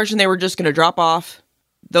under the impression they were just going to drop off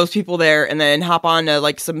those people there and then hop on to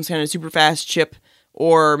like some kind of super fast ship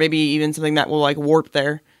or maybe even something that will like warp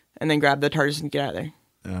there and then grab the TARDIS and get out of there.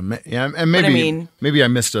 And maybe I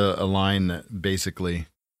missed a line that basically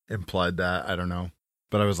implied that. I don't know.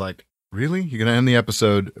 But I was like, really? You're going to end the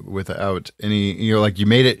episode without any, you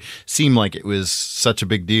made it seem like it was such a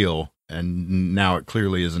big deal. And now it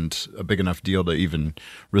clearly isn't a big enough deal to even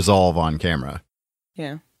resolve on camera.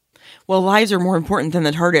 Yeah. Well, lives are more important than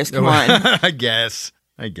the TARDIS. Come on. I guess.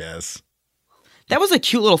 That was a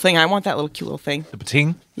cute little thing. I want that little cute little thing. The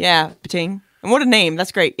Pating? Yeah, Pating. And what a name.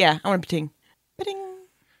 That's great. Yeah, I want a Pating. Pating.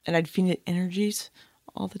 And I'd feed it energies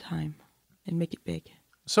all the time and make it big.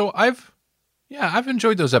 So I've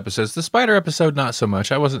enjoyed those episodes. The spider episode, not so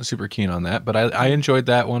much. I wasn't super keen on that, but I enjoyed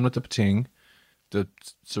that one with the Pating, the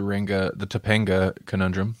Topanga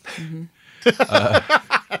conundrum. Mm-hmm.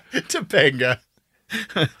 Topanga.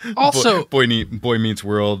 Also, Boy Meets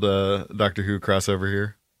World, Doctor Who crossover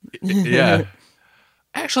here. Yeah.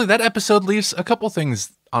 Actually, that episode leaves a couple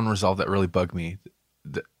things unresolved that really bug me.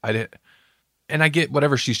 And I get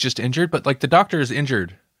whatever, she's just injured, but like the doctor is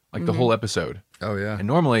injured like the whole episode. Oh yeah. And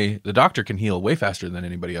normally the doctor can heal way faster than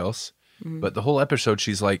anybody else. But the whole episode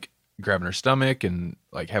she's like grabbing her stomach and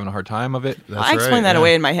like having a hard time of it. I explained that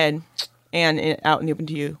away in my head and out in the open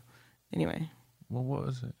to you. Anyway. Well, what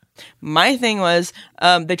was it? My thing was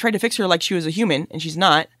they tried to fix her like she was a human and she's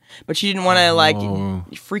not, but she didn't want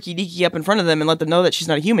to freaky deaky up in front of them and let them know that she's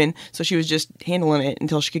not a human. So she was just handling it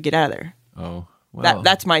until she could get out of there. Oh, well,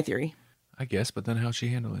 that's my theory. I guess, but then how'd she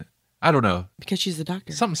handle it? I don't know. Because she's the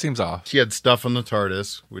doctor. Something seems off. She had stuff on the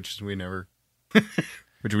TARDIS, which we never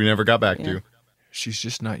got back to. She's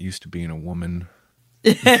just not used to being a woman.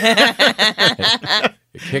 It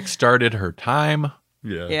kick-started her time.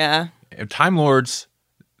 Yeah. And Time Lords,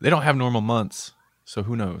 they don't have normal months, so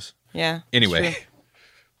who knows? Yeah. Anyway,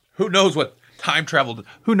 who knows what time travel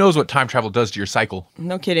does to your cycle?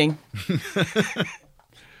 No kidding.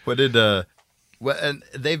 What did and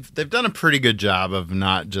they've done a pretty good job of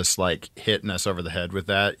not just like hitting us over the head with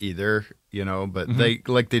that either, but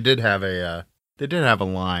they did have a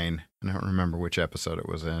line, and I don't remember which episode it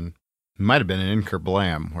was in. It might have been in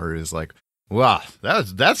Kerblam, where it was like, wow,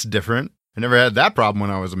 that's different. I never had that problem when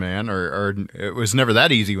I was a man, or it was never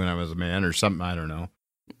that easy when I was a man, or something. I don't know.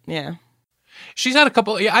 Yeah. She's had a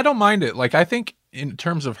couple. Yeah, I don't mind it. Like, I think in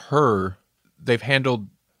terms of her, they've handled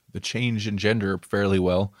the change in gender fairly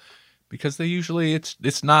well, because they usually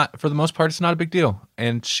it's not, for the most part, it's not a big deal,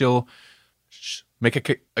 and she'll make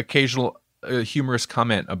a occasional humorous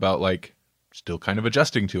comment about like still kind of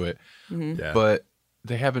adjusting to it, but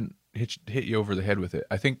they haven't hit you over the head with it.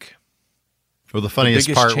 I think. Well, the funniest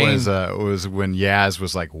part was when Yaz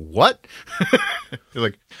was like, "What?" You're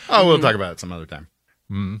like, "Oh, we'll talk about it some other time."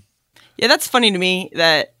 Mm-hmm. Yeah, that's funny to me.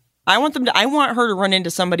 That I want her to run into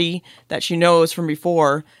somebody that she knows from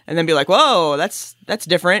before, and then be like, "Whoa, that's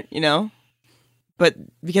different," But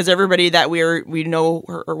because everybody that we know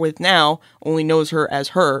her with now only knows her as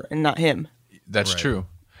her and not him. That's true.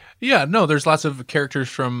 Yeah, no, there's lots of characters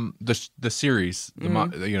from the series,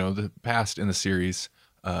 the past in the series.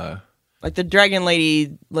 Like the dragon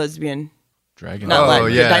lady lesbian. Dragon. Not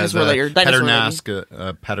the dinosaur lady.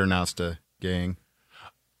 Paternasta gang.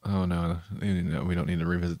 Oh, no, we don't need to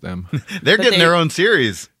revisit them. They're getting their own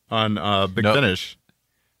series on Big Finish.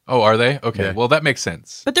 Oh, are they? Okay, yeah. Well, that makes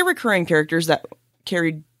sense. But they're recurring characters that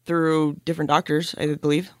carried through different doctors, I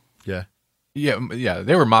believe. Yeah. Yeah,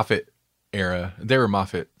 they were Moffat era. They were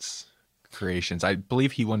Moffat's creations. I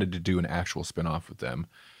believe he wanted to do an actual spinoff with them.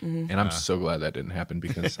 And I'm so glad that didn't happen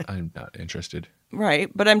because I'm not interested. Right.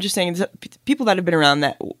 But I'm just saying people that have been around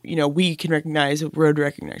that, we can recognize, would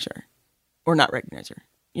recognize her or not recognize her.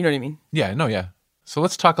 You know what I mean? Yeah. No, yeah. So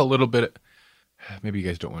let's talk a little bit. Maybe you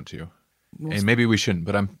guys don't want to. And maybe we shouldn't.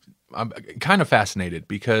 But I'm kind of fascinated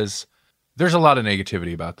because there's a lot of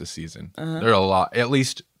negativity about this season. There's a lot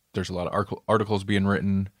of articles being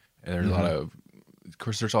written. And there's a lot of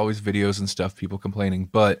course, there's always videos and stuff, people complaining.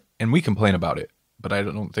 And we complain about it. But I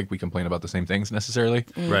don't think we complain about the same things necessarily.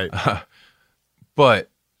 Right.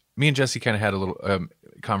 But me and Jesse kind of had a little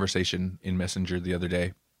conversation in Messenger the other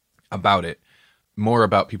day about it. More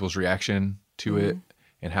about people's reaction to it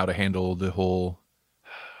and how to handle the whole...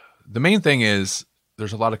 The main thing is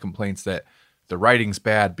there's a lot of complaints that the writing's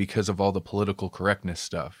bad because of all the political correctness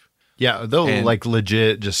stuff. Yeah, they'll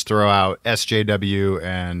legit just throw out SJW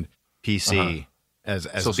and PC as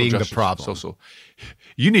being the problem.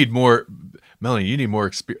 You need more Melanie, you need more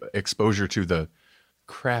exposure to the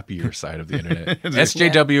crappier side of the internet.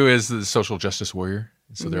 SJW is the social justice warrior.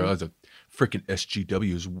 So there are the freaking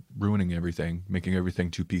SGWs ruining everything, making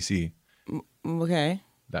everything too PC. Okay.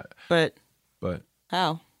 But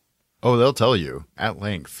how? Oh, they'll tell you at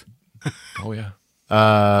length. Oh yeah.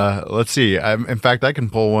 Let's see. In fact, I can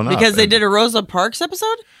pull one up. Because they did a Rosa Parks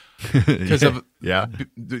episode? Because of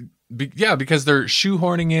because they're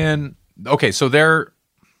shoehorning in. Okay, so the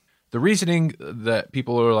reasoning that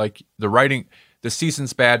people are like the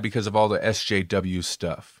season's bad because of all the SJW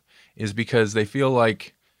stuff is because they feel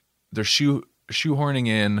like they're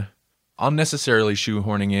unnecessarily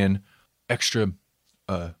shoehorning in extra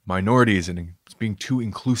minorities and it's being too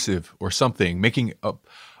inclusive or something, making up.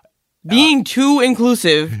 Being too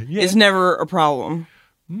inclusive is never a problem.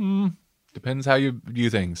 Depends how you view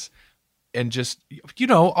things. And just,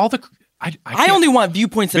 all the... I only want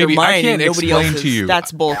viewpoints that are mine and nobody else's. To you.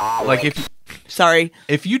 That's bull. Like Sorry.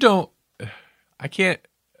 If you don't... I can't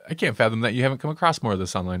fathom that you haven't come across more of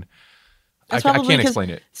this online. I can't explain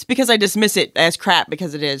it. It's because I dismiss it as crap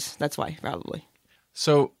because it is. That's why, probably.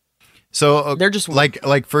 So they're just...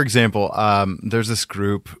 Like for example, there's this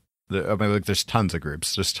group... there's tons of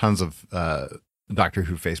groups. There's tons of Doctor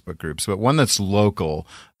Who Facebook groups, but one that's local,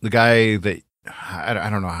 the guy that I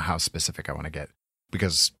don't know how specific I want to get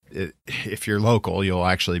because if you're local, you'll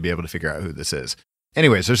actually be able to figure out who this is.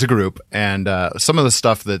 Anyways, there's a group, and some of the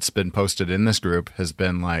stuff that's been posted in this group has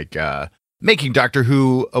been like making Doctor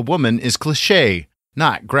Who a woman is cliche,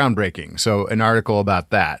 not groundbreaking. So an article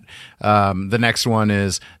about that. The next one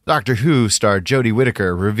is Doctor Who star Jodie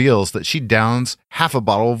Whittaker reveals that she downs half a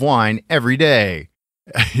bottle of wine every day.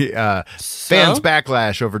 Fans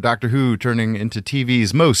backlash over Doctor Who turning into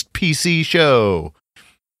TV's most PC show.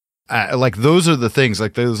 Like those are the things.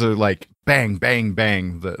 Like those are like bang, bang,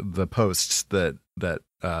 bang. The posts that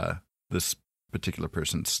this particular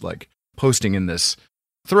person's like posting in this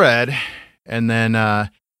thread, and then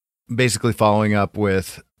basically following up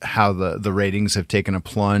with how the ratings have taken a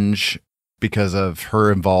plunge because of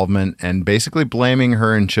her involvement, and basically blaming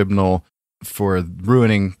her and Chibnall for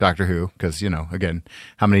ruining Doctor Who. Because, again,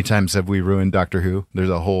 how many times have we ruined Doctor Who? There's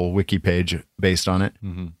a whole wiki page based on it.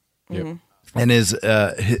 Mm-hmm. Yep. Mm-hmm. And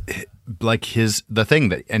the thing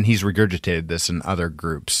that, and he's regurgitated this in other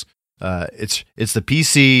groups. It's the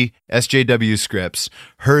PC SJW scripts.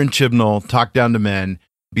 Her and Chibnall talk down to men,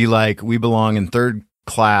 be like, we belong in third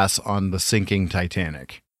class on the sinking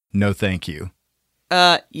Titanic. No, thank you.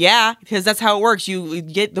 Yeah, because that's how it works. You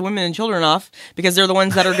get the women and children off because they're the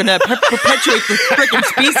ones that are going to perpetuate the freaking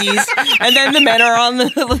species, and then the men are on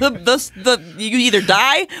the you either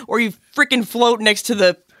die or you freaking float next to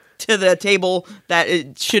the table that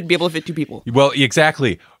it should be able to fit two people. Well,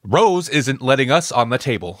 exactly. Rose isn't letting us on the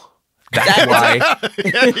table. That's why.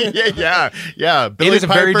 Yeah. Billy It is a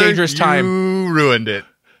very Piper, dangerous time. You ruined it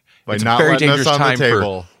by It's not a very letting dangerous us on time the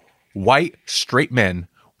table. for white straight men.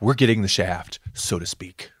 We're getting the shaft, so to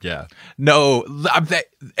speak. Yeah. No,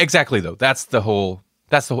 exactly though. That's the whole.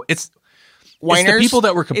 It's Whiners. the people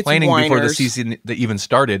that were complaining before the whiners. season that even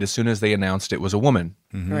started. As soon as they announced it was a woman,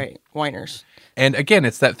 Right, whiners. and again,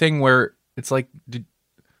 it's that thing where it's like,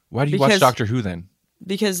 why do you watch Because- Doctor Who then?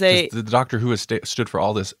 Because they... The Doctor Who has stood for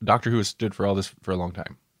all this. Doctor Who has stood for all this for a long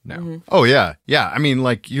time now. Mm-hmm. Oh, yeah. Yeah. I mean,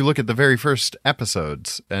 like, you look at the very first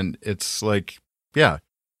episodes, and it's like, yeah,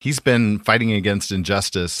 he's been fighting against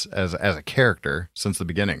injustice as a character since the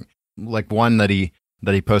beginning. Like, one that he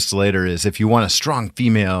posts later is, if you want a strong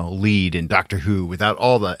female lead in Doctor Who without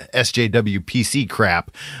all the SJW PC crap,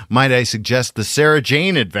 might I suggest the Sarah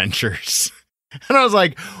Jane Adventures? And I was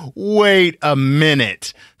like, wait a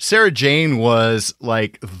minute. Sarah Jane was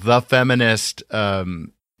like the feminist,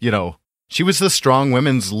 she was the strong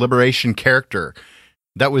women's liberation character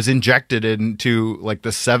that was injected into like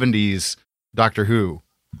the 70s Doctor Who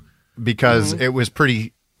because it was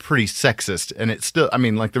pretty sexist. And it's still, I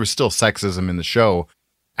mean, like there was still sexism in the show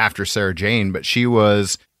after Sarah Jane, but she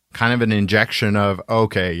was kind of an injection of,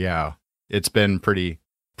 okay, yeah, it's been pretty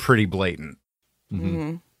blatant.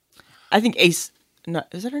 Mm-hmm. I think Ace. No,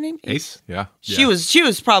 is that her name? Ace, yeah. She was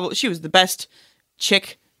the best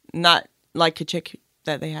chick, not like a chick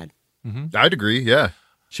that they had. Mm-hmm. I'd agree. Yeah,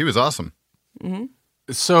 she was awesome. Mm-hmm.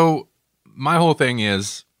 So my whole thing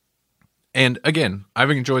is, and again,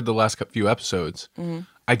 I've enjoyed the last few episodes. Mm-hmm.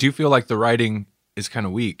 I do feel like the writing is kind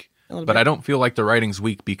of weak, but I don't feel like the writing's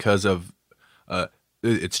weak because of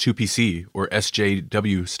it's 2PC or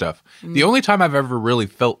SJW stuff. Mm-hmm. The only time I've ever really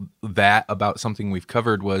felt that about something we've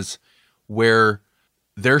covered was where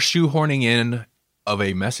they're shoehorning in of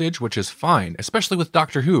a message, which is fine, especially with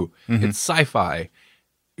Doctor Who. Mm-hmm. It's sci-fi.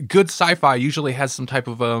 Good sci-fi usually has some type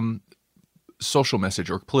of social message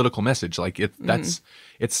or political message. Like it's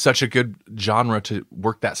such a good genre to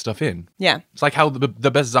work that stuff in. Yeah. It's like how the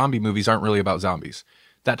best zombie movies aren't really about zombies,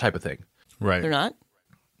 that type of thing. Right. They're not?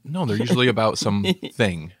 No, they're usually about some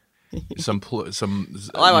thing, some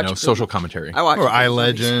social commentary. I watch Or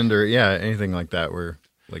iLegend or anything like that where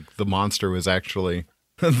like the monster was actually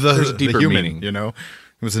There's the deeper human, meaning. you know?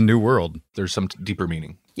 It was a new world. There's some deeper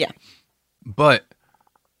meaning. Yeah. But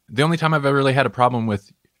the only time I've ever really had a problem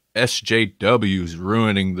with SJWs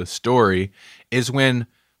ruining the story is when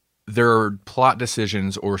there are plot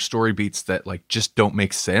decisions or story beats that like just don't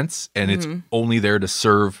make sense, and it's only there to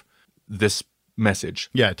serve this message.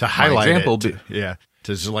 Yeah, to highlight example it. To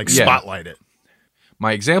just like Yeah. spotlight it.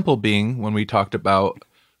 My example being when we talked about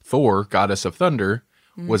Thor, Goddess of Thunder,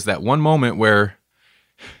 was that one moment where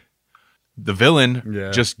the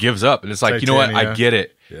villain just gives up. And it's like, you know what? I get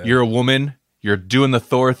it. Yeah. You're a woman. You're doing the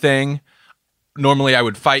Thor thing. Normally I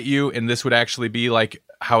would fight you, and this would actually be like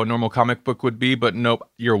how a normal comic book would be. But nope,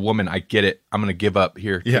 you're a woman. I get it. I'm going to give up.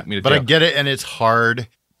 Here, take me to jail. But I get it, and it's hard,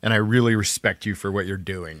 and I really respect you for what you're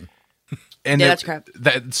doing. And that's crap.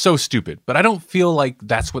 That's so stupid. But I don't feel like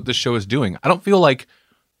that's what the show is doing. I don't feel like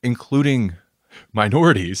including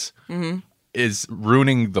minorities is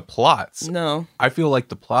ruining the plots. No. I feel like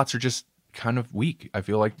the plots are just kind of weak. I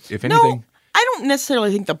feel like, if anything... No, I don't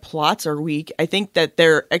necessarily think the plots are weak. I think that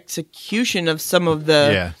their execution of some of the...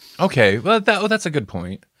 Yeah. Okay, well, that's a good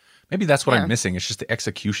point. Maybe that's what I'm missing. It's just the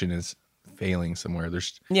execution is failing somewhere.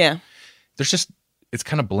 There's just... It's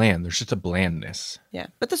kind of bland. There's just a blandness. Yeah,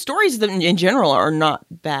 but the stories in general are not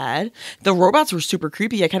bad. The robots were super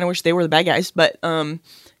creepy. I kind of wish they were the bad guys, but in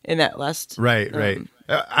that last... Right.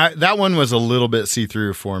 That one was a little bit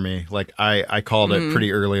see-through for me. Like, I called it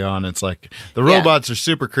pretty early on. It's like, the robots are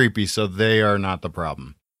super creepy, so they are not the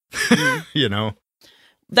problem. You know?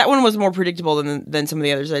 That one was more predictable than some of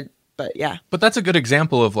the others. But yeah. But that's a good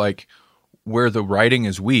example of, like, where the writing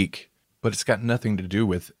is weak, but it's got nothing to do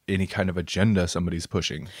with any kind of agenda somebody's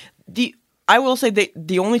pushing. I will say that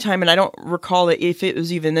the only time, and I don't recall it if it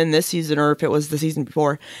was even in this season or if it was the season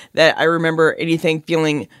before, that I remember anything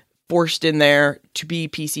feeling forced in there to be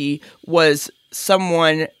PC was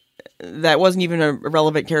someone that wasn't even a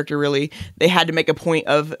relevant character, really. They had to make a point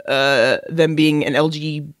of them being an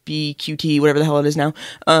LGBTQT, whatever the hell it is now.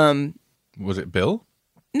 Was it Bill?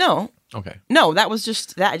 No. Okay. No, that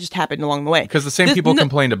just happened along the way. Because the same people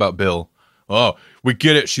complained about Bill. Oh, we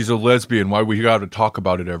get it. She's a lesbian. Why we got to talk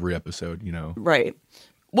about it every episode, you know? Right.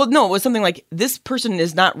 Well, no, it was something like, this person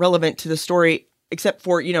is not relevant to the story except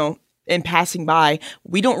for, in passing by.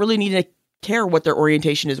 We don't really need to care what their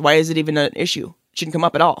orientation is. Why is it even an issue? It shouldn't come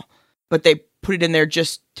up at all. But they put it in there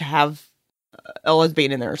just to have a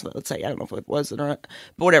lesbian in there, so let's say. I don't know if it was or not,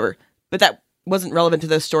 but whatever. But that wasn't relevant to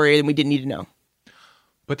the story, and we didn't need to know.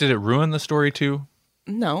 But did it ruin the story too?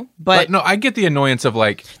 No, but no, I get the annoyance of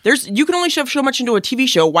like, you can only shove so much into a TV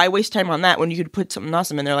show. Why waste time on that when you could put something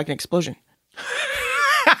awesome in there like an explosion?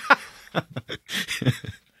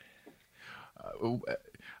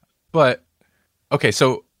 But okay,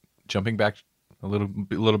 so jumping back a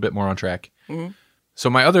little bit more on track. Mm-hmm. So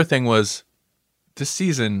my other thing was this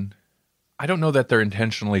season, I don't know that they're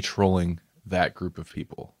intentionally trolling that group of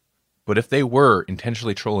people. But if they were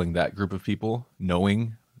intentionally trolling that group of people,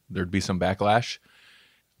 knowing there'd be some backlash,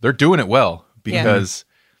 they're doing it well because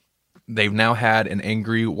they've now had an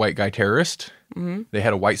angry white guy terrorist. Mm-hmm. They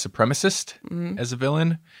had a white supremacist as a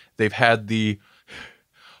villain. They've had the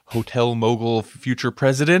hotel mogul future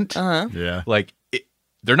president. Uh-huh. Yeah. Like,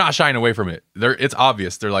 they're not shying away from it. It's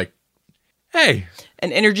obvious. They're like, hey.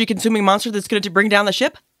 An energy-consuming monster that's going to bring down the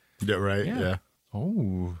ship? Yeah, right, yeah.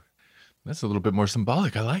 Oh, that's a little bit more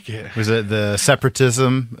symbolic. I like it. Was it the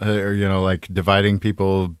separatism, or like dividing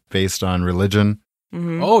people based on religion?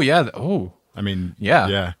 Mm-hmm. Oh yeah. I mean,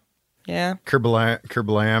 yeah.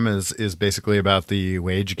 Kerbalam is basically about the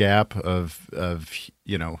wage gap of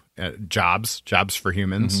jobs for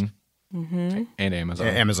humans, mm-hmm. And Amazon.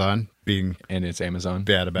 Amazon being and it's Amazon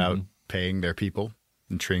bad about paying their people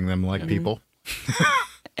and treating them like people,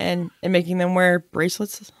 and making them wear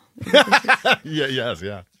bracelets.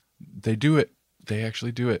 Yeah. They do it. They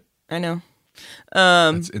actually do it. I know.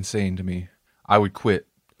 It's insane to me. I would quit.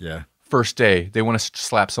 Yeah. First day, they want to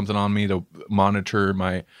slap something on me to monitor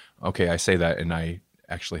my... Okay, I say that, and I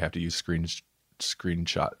actually have to use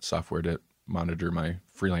screenshot software to monitor my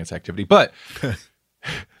freelance activity. But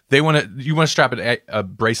you want to strap a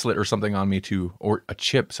bracelet or something on me or a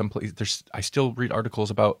chip someplace. I still read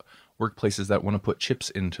articles about workplaces that want to put chips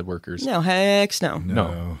into workers. No, heck no.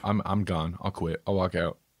 No, I'm gone. I'll quit. I'll walk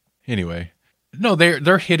out. Anyway, no,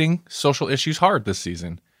 they're hitting social issues hard this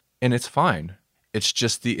season, and it's fine. It's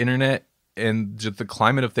just the internet and just the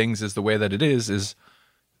climate of things is the way that it is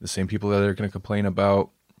the same people that are going to complain about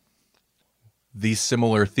these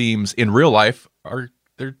similar themes in real life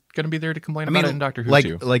they're going to be there to complain about it in Doctor Who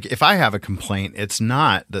too. Like if I have a complaint, it's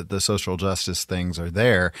not that the social justice things are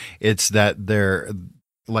there. It's that they're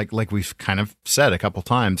like we've kind of said a couple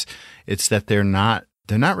times, it's that they're not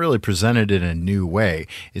really presented in a new way.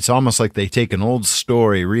 It's almost like they take an old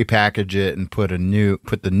story, repackage it, and put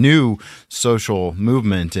the new social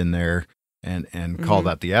movement in there and call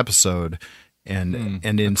that the episode. And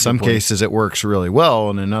in some cases it works really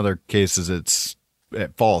well, and in other cases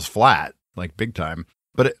it falls flat, like big time.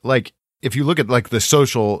 But if you look at like the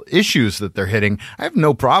social issues that they're hitting, I have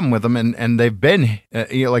no problem with them, and they've been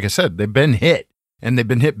like I said, they've been hit, and they've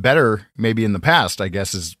been hit better maybe in the past, I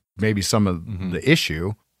guess, is maybe some of the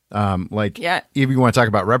issue. If you want to talk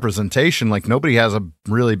about representation, like nobody has a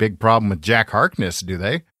really big problem with Jack Harkness, do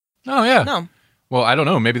they? Oh yeah. No. Well, I don't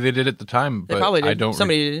know. Maybe they did at the time, but They probably did. I don't.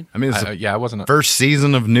 Somebody did. I mean, it's I wasn't. first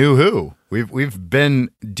season of New Who. We've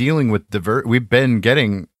been dealing with we've been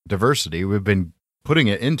getting diversity. We've been putting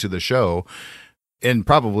it into the show in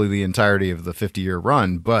probably the entirety of the 50-year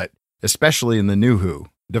run, but especially in the New Who,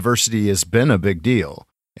 diversity has been a big deal,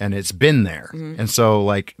 and it's been there. And so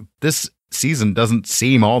like this season doesn't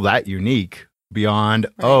seem all that unique beyond,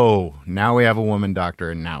 now we have a woman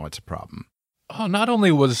doctor and now it's a problem. Oh, not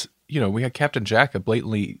only was, we had Captain Jack, a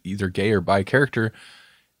blatantly either gay or bi character.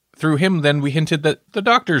 Through him, then we hinted that the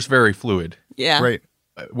doctor's very fluid. Yeah. Right.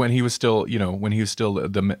 When he was still,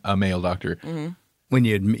 a male doctor. When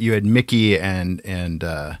you had Mickey and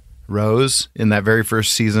Rose in that very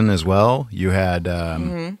first season as well. You had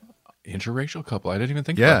Interracial couple. I didn't even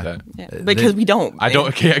think about that. Yeah. Because we don't. I don't.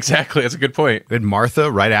 Okay, exactly. That's a good point. We had Martha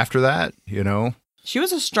right after that. She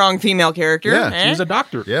was a strong female character. Yeah, She was a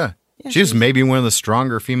doctor. Yeah. She was maybe one of the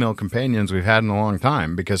stronger female companions we've had in a long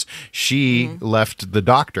time, because she left the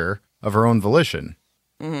doctor of her own volition.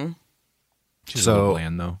 She's a little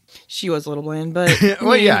bland, though. She was a little bland, but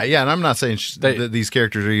Well, yeah, and I'm not saying that these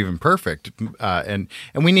characters are even perfect, and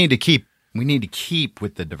we need to keep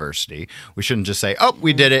with the diversity. We shouldn't just say, "Oh,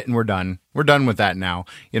 we did it and we're done. We're done with that now."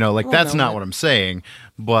 That's not what I'm saying.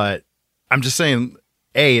 But I'm just saying,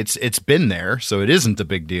 A, it's been there, so it isn't a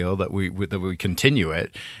big deal that we continue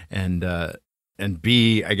it, and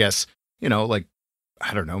B, I guess I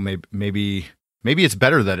don't know, maybe it's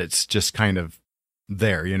better that it's just kind of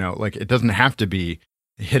there, it doesn't have to be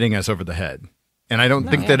hitting us over the head, and I don't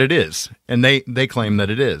think that it is, and they claim that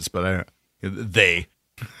it is, but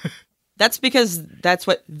that's because that's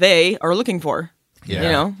what they are looking for.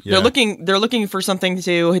 Yeah. They're looking for something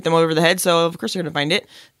to hit them over the head, so of course they're going to find it.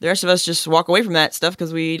 The rest of us just walk away from that stuff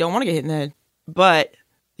because we don't want to get hit in the head. But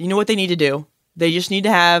you know what they need to do? They just need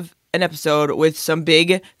to have an episode with some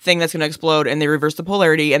big thing that's going to explode, and they reverse the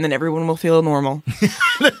polarity, and then everyone will feel normal.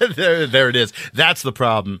 there it is. That's the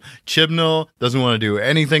problem. Chibnall doesn't want to do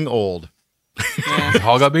anything old. It's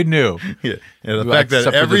all got to be new. Yeah. The fact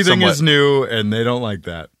that everything is new, and they don't like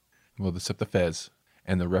that. Well, except the Fez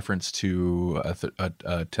and the reference to a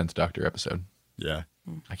 10th Doctor episode. Yeah.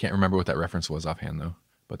 I can't remember what that reference was offhand, though,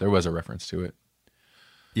 but there was a reference to it.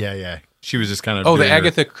 Yeah. She was just kind of... Oh, the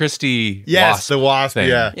Agatha Christie Yes, the wasp thing.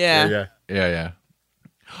 Yeah.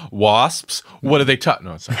 Wasps? What are they talking?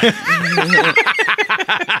 No, sorry.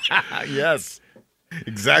 Yes,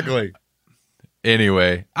 exactly.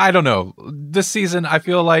 Anyway, I don't know. This season, I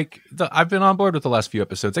feel like I've been on board with the last few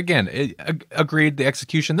episodes. Again, agreed, the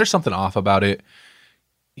execution, there's something off about it.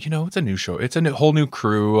 It's a new show. It's a whole new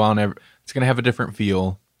crew on it. It's going to have a different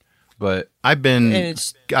feel. But I've been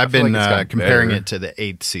comparing better. it to the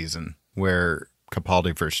 8th season where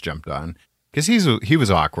Capaldi first jumped on, because he was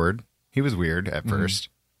awkward. He was weird at first,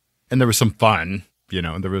 and there was some fun.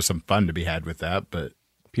 There was some fun to be had with that. But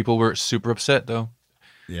people were super upset, though.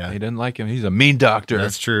 Yeah, they didn't like him. He's a mean doctor.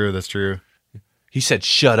 That's true. He said,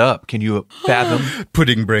 "Shut up." Can you fathom?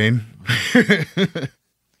 Pudding brain. I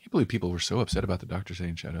believe people were so upset about the doctor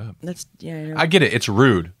saying "shut up." I know. I get it. It's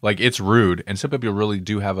rude. It's rude, and some people really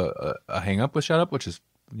do have a hang up with "shut up," which is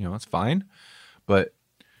it's fine. But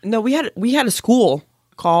no, we had a school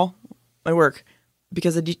call at work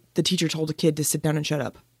because the teacher told a kid to sit down and shut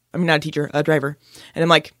up. I mean, not a teacher, a driver, and I'm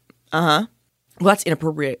like, well, that's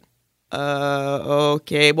inappropriate.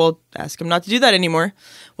 Okay, well, ask him not to do that anymore.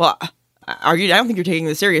 Well, I don't think you're taking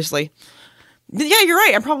this seriously. Yeah, you're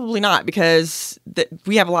right. I'm probably not, because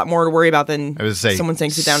we have a lot more to worry about than someone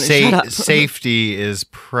saying sit down and shut up. Safety is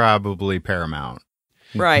probably paramount.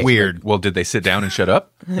 Right. Weird. Well, did they sit down and shut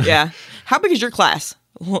up? Yeah. How big is your class?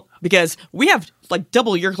 Because we have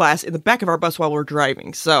double your class in the back of our bus while we're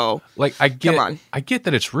driving. So I get come on. I get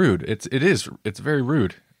that it's rude. It's very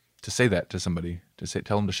rude. to say that to somebody,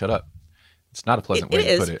 tell them to shut up. It's not a pleasant It way to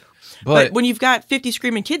is. put it. But when you've got 50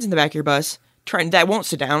 screaming kids in the back of your bus that won't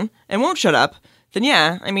sit down and won't shut up, then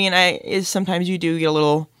yeah, I mean, sometimes you do get a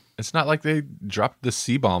little. It's not like they dropped the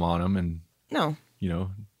C-bomb on them and No.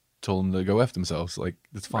 told them to go F themselves. Like,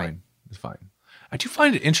 it's fine. Right. It's fine. I do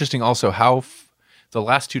find it interesting also how the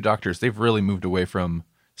last two doctors, they've really moved away from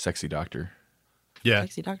sexy doctor. Yeah.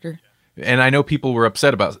 Sexy doctor. And I know people were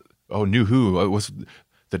upset about, New Who, it was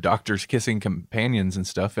the doctors kissing companions and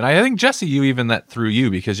stuff. And I think, Jesse, that threw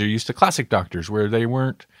you because you're used to classic doctors where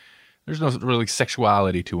there's no really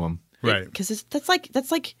sexuality to them. Right. Because that's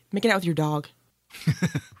like making out with your dog.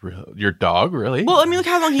 Your dog, really? Well, I mean, look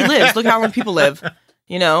how long he lives. Look how long people live,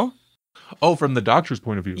 Oh, from the doctor's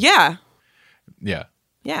point of view. Yeah. Yeah.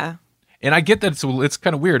 Yeah. And I get that it's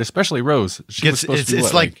kind of weird, especially Rose. She was supposed to be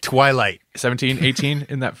it's like Twilight. 17, 18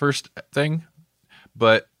 in that first thing.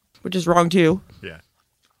 But which is wrong too. Yeah.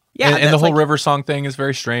 Yeah. And the whole River Song thing is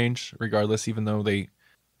very strange, regardless, even though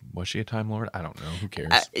was she a Time Lord? I don't know. Who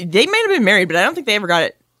cares? They might have been married, but I don't think they ever got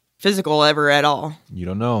it physical ever at all. You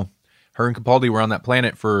don't know. Her and Capaldi were on that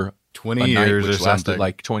planet for 20 years which or lasted something.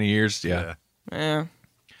 like 20 years. Yeah. Yeah.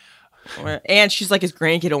 And she's like his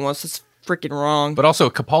grandkid almost. It's freaking wrong. But also,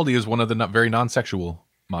 Capaldi is one of the very non-sexual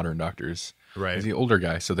modern doctors. Right. He's the older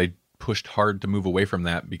guy, so they pushed hard to move away from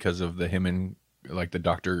that because of him and like the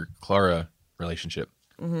Dr. Clara relationship.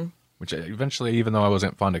 Mm-hmm. Which eventually, even though I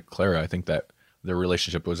wasn't fond of Clara, I think that their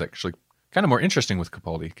relationship was actually kind of more interesting with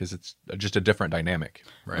Capaldi because it's just a different dynamic.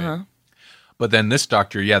 Right. Uh-huh. But then this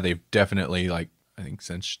doctor, they've definitely, I think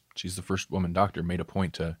since she's the first woman doctor, made a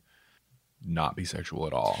point to not be sexual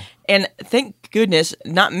at all. And thank goodness,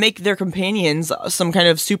 not make their companions some kind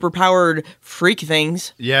of super-powered freak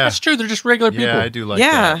things. Yeah. That's true. They're just regular people. Yeah, I do like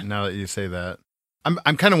that now that you say that.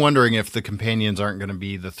 I'm kind of wondering if the companions aren't going to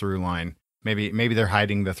be the through line. Maybe they're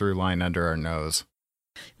hiding the through line under our nose.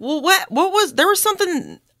 Well, there was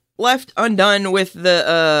something left undone with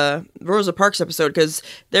the Rosa Parks episode because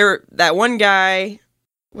that one guy,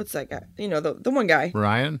 what's that guy? The one guy.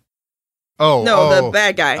 Ryan? Oh, no, the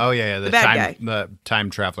bad guy. Oh yeah, the bad guy, the time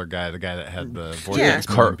traveler guy, the guy that had the vortex. Yeah,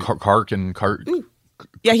 Kark and Cart.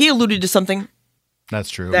 Yeah, he alluded to something. That's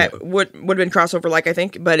true. That would have been crossover, I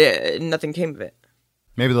think, but nothing came of it.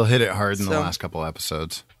 Maybe they'll hit it hard in the last couple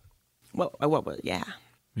episodes. What? Yeah.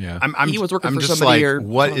 Yeah. He was working I'm for just somebody.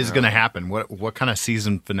 What is going to happen? What kind of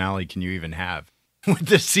season finale can you even have with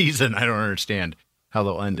this season? I don't understand how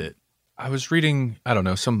they'll end it. I was reading, I don't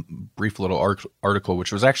know, some brief little article,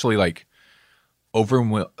 which was actually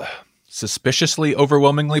suspiciously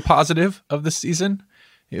overwhelmingly positive of this season.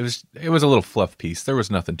 It was a little fluff piece. There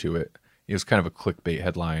was nothing to it. It was kind of a clickbait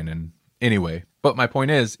headline. And anyway, but my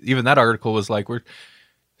point is, even that article was we're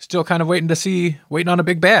still kind of waiting on a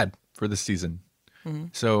big bad for this season. Mm-hmm.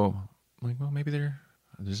 So, maybe they're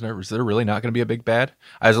really not going to be a big bad.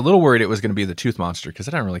 I was a little worried it was going to be the Tooth Monster because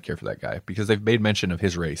I don't really care for that guy because they've made mention of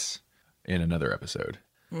his race in another episode.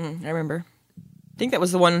 I remember. I think that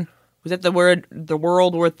was the one. Was that the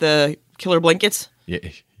world with the killer blankets? Yeah.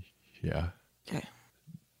 Yeah. Okay.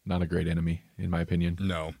 Not a great enemy, in my opinion.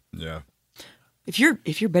 No. Yeah. If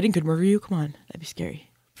your bedding could murder you, come on, that'd be scary.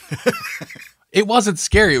 It wasn't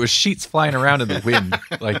scary. It was sheets flying around in the wind,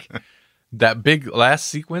 that big last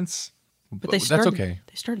sequence. But that's okay.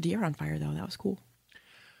 They started the air on fire, though. That was cool.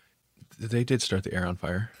 They did start the air on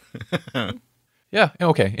fire. Yeah.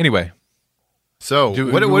 Okay. Anyway. So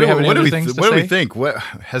what do we think? What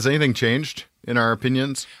has anything changed in our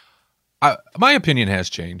opinions? My opinion has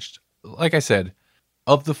changed. Like I said,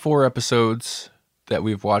 of the 4 episodes that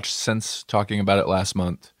we've watched since talking about it last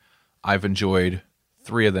month, I've enjoyed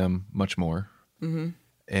 3 of them much more. Mm-hmm.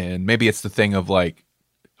 And maybe it's the thing of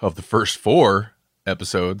of the first 4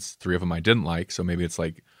 episodes, 3 of them I didn't like. So maybe it's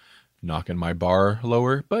knocking my bar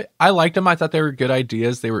lower, but I liked them. I thought they were good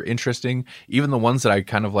ideas. They were interesting. Even the ones that I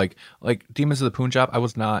kind of like Demons of the Punjab, I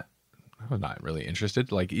was not really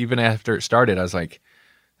interested. Even after it started, I was I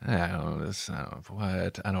don't know this. I don't know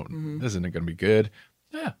what. I don't. Mm-hmm. This isn't going to be good.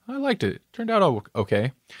 Yeah, I liked it. Turned out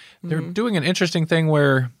okay. Mm-hmm. They're doing an interesting thing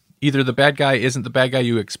where either the bad guy isn't the bad guy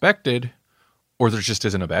you expected, or there just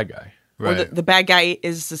isn't a bad guy. Right. Or the bad guy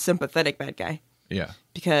is the sympathetic bad guy. Yeah.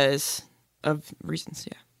 Because of reasons.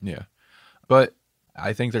 Yeah. Yeah. But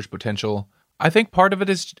I think there's potential. I think part of it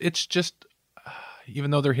is it's just,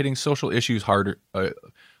 even though they're hitting social issues harder,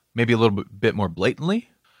 maybe a little bit more blatantly,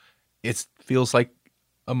 it feels like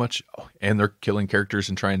and they're killing characters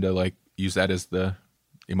and trying to use that as the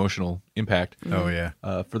emotional impact. Oh yeah.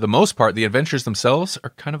 For the most part, the adventures themselves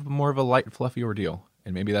are kind of more of a light, fluffy ordeal.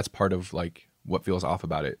 And maybe that's part of what feels off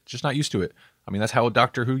about it. Just not used to it. I mean, that's how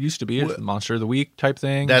Doctor Who used to be, it's Monster of the Week type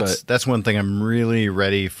thing. That's one thing I'm really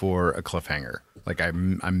ready for a cliffhanger. Like I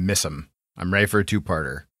miss him. I'm ready for a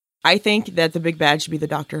 2-parter. I think that the big bad should be the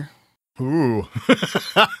Doctor. Ooh.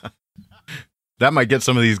 That might get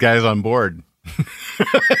some of these guys on board.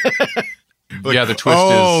 Like, yeah, the twist is...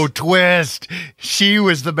 Oh, twist! She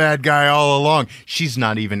was the bad guy all along. She's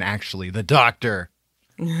not even actually the Doctor.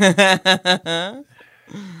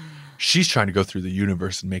 She's trying to go through the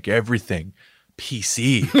universe and make everything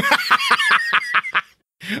PC.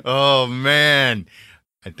 Oh, man.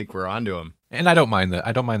 I think we're onto him. And I don't mind that.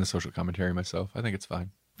 I don't mind the social commentary myself. I think it's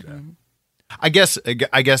fine. Yeah. I guess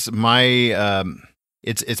my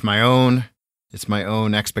it's my own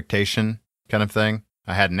expectation kind of thing.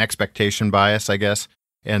 I had an expectation bias, I guess,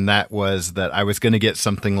 and that was that I was going to get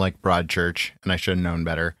something like Broadchurch, and I should have known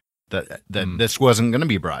better that this wasn't going to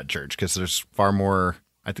be Broadchurch because there's far more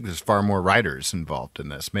writers involved in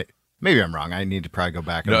this. Maybe I'm wrong. I need to probably go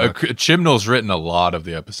back and look. Chibnall's written a lot of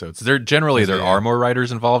the episodes. There are more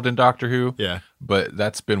writers involved in Doctor Who. Yeah, but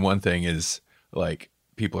that's been one thing is like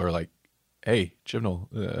people are like, hey,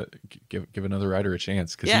 Chibnall, give another writer a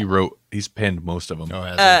chance because he's penned most of them. Oh,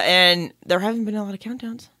 and there haven't been a lot of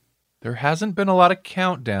countdowns. There hasn't been a lot of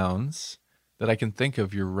countdowns that I can think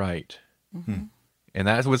of. You're right, and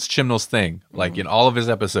that's what's Chibnall's thing. Like in all of his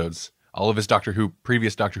episodes, all of his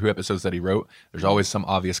previous Doctor Who episodes that he wrote, there's always some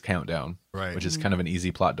obvious countdown, right? Which is kind of an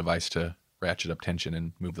easy plot device to ratchet up tension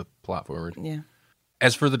and move the plot forward. Yeah.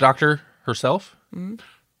 As for the Doctor herself, I'm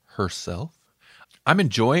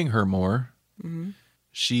enjoying her more. Mm-hmm.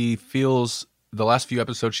 She feels, the last few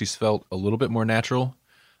episodes, she's felt a little bit more natural.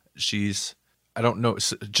 I don't know,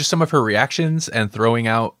 just some of her reactions and throwing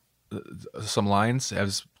out some lines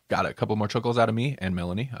has got a couple more chuckles out of me and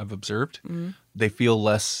Melanie, I've observed. Mm-hmm. They feel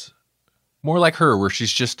more like her, where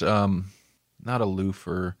she's just not aloof,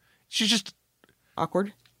 or she's just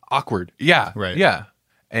awkward. Yeah. Right. Yeah.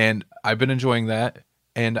 And I've been enjoying that.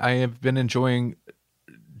 And I have been enjoying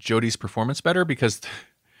Jodie's performance better because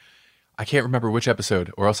I can't remember which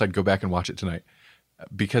episode, or else I'd go back and watch it tonight.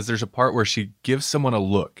 Because there's a part where she gives someone a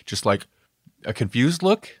look, just like a confused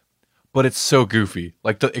look, but it's so goofy.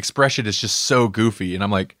 Like the expression is just so goofy. And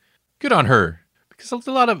I'm like, good on her. Because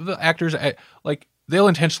a lot of the actors, like they'll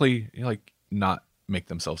intentionally like not make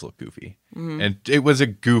themselves look goofy. Mm-hmm. And it was a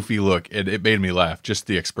goofy look and it made me laugh. Just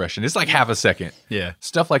the expression. It's like half a second. Yeah.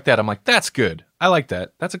 Stuff like that. I'm like, that's good. I like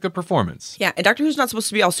that. That's a good performance. Yeah. And Doctor Who's not supposed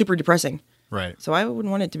to be all super depressing. Right. So I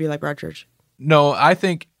wouldn't want it to be like Broadchurch. No, I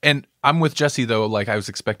think, and I'm with Jesse though, like I was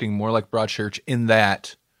expecting more like Broadchurch in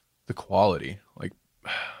that the quality. Like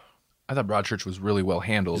I thought Broadchurch was really well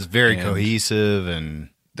handled. It's very cohesive and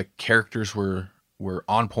the characters were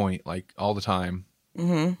on point like all the time.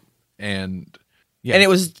 Mm-hmm. And yeah. And it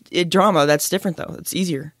was drama. That's different though. It's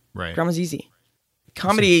easier. Right. Drama's easy.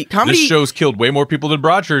 Comedy. This show's killed way more people than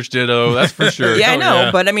Broadchurch did. Oh, that's for sure. Yeah, I know.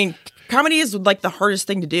 Yeah. But I mean, comedy is like the hardest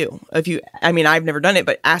thing to do. I've never done it,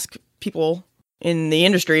 but ask people in the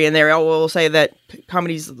industry and they will say that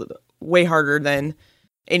comedy's way harder than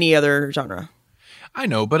any other genre. I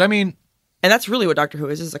know, but I mean, and that's really what Doctor Who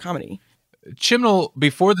is a comedy. Chibnall,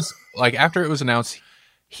 before this, like after it was announced,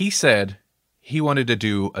 he said he wanted to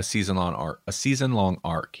do a season-long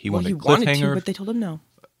arc. He wanted cliffhanger, but they told him no.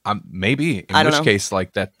 Maybe, in which case,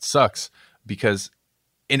 like that sucks because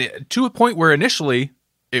to a point where initially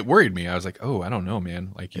it worried me. I was like, oh, I don't know,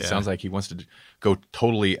 man. Like he sounds like he wants to go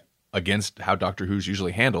totally against how Doctor Who's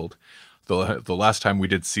usually handled. The last time we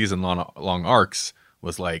did season-long arcs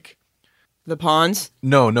was like the Pawns.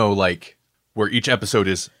 No, like where each episode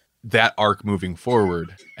is that arc moving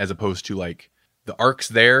forward, as opposed to like the arcs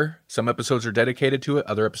there. Some episodes are dedicated to it.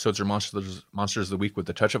 Other episodes are Monsters of the Week with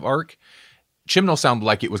the touch of arc. Chibnall sounded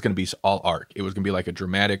like it was going to be all arc. It was going to be like a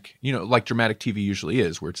dramatic, like dramatic TV usually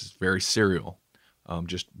is, where it's very serial.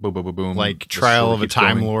 Just boom, boom, boom, boom. Like Trial of a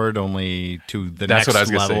Time Lord, only to the next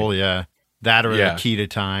level. Yeah. That or the Key to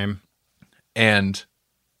Time. And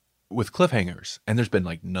with cliffhangers. And there's been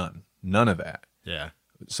like none of that. Yeah.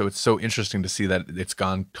 So it's so interesting to see that it's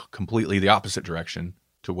gone completely the opposite direction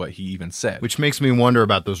to what he even said. Which makes me wonder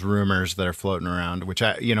about those rumors that are floating around, which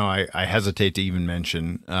I hesitate to even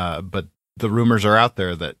mention. But the rumors are out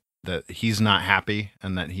there that he's not happy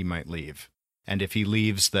and that he might leave. And if he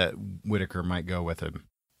leaves, that Whittaker might go with him.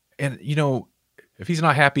 And, if he's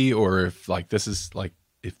not happy, or if like this is like,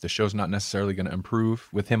 if the show's not necessarily going to improve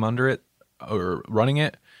with him under it or running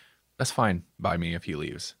it, that's fine by me if he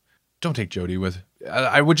leaves. Don't take Jodie with.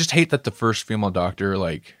 I would just hate that the first female Doctor,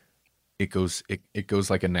 like it goes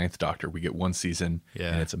like a ninth Doctor. We get one season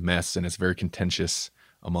and it's a mess and it's very contentious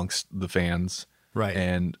amongst the fans. Right.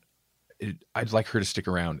 And I'd like her to stick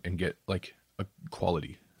around and get like a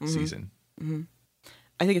quality season. Mm-hmm.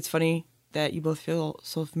 I think it's funny that you both feel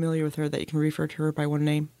so familiar with her that you can refer to her by one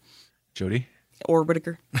name. Jodie? Or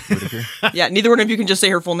Whittaker. Yeah, neither one of you can just say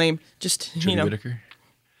her full name. Just, Jodie Whittaker.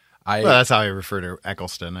 Well, that's how I refer to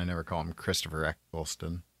Eccleston. I never call him Christopher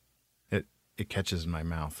Eccleston. It catches in my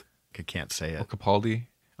mouth. I can't say it. Or Capaldi.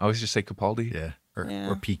 I always just say Capaldi. Yeah. Or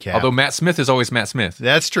PCAP. Although Matt Smith is always Matt Smith.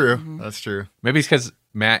 That's true. Mm-hmm. That's true. Maybe it's because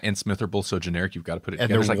Matt and Smith are both so generic, you've got to put it and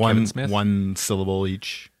together. they're Like Kevin Smith. one syllable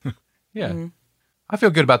each. Yeah. Mm-hmm. I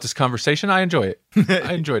feel good about this conversation. I enjoy it.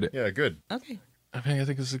 I enjoyed it. Yeah, good. Okay. I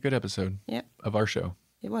think this is a good episode of our show.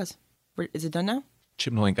 It was. Is it done now?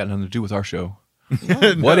 Chibnall ain't got nothing to do with our show.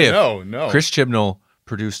 No. What if No. Chris Chibnall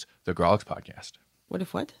produced the Grawlix podcast? What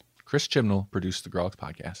if what? Chris Chibnall produced the Grawlix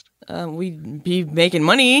podcast. We'd be making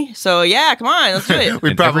money, so yeah, come on, let's do it.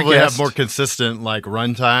 We'd probably have more consistent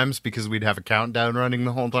run times because we'd have a countdown running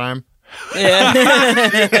the whole time.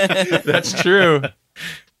 Yeah. That's true.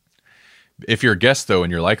 If you're a guest, though,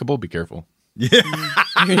 and you're likable, be careful. Yeah.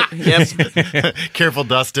 Yep. Careful,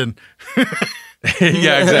 Dustin.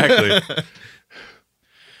 Yeah, exactly.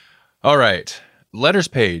 All right. Letters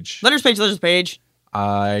page. Letters page.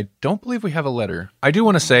 I don't believe we have a letter. I do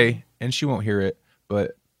want to say, and she won't hear it,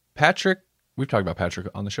 but Patrick, we've talked about Patrick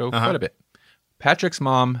on the show quite a bit. Patrick's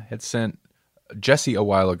mom had sent Jesse a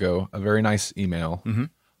while ago a very nice email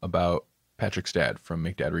about Patrick's dad from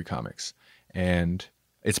Make Dad Read Comics. And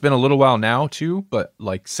it's been a little while now too, but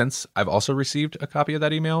since I've also received a copy of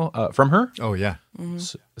that email from her. Oh yeah. Mm-hmm.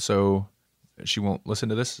 So she won't listen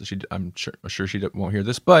to this. I'm sure she won't hear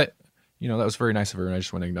this, but that was very nice of her. And I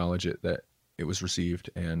just want to acknowledge it, that it was received,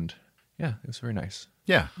 and yeah, it was very nice.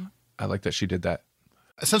 Yeah. I like that she did that.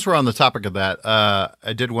 Since we're on the topic of that,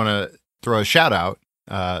 I did want to throw a shout out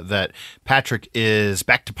that Patrick is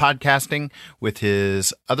back to podcasting with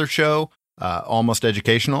his other show, Almost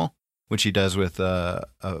Educational, which he does with a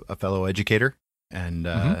fellow educator. And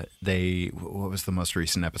what was the most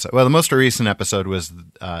recent episode? Well, the most recent episode was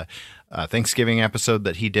a Thanksgiving episode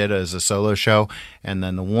that he did as a solo show. And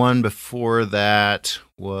then the one before that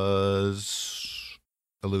was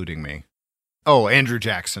eluding me. Oh, Andrew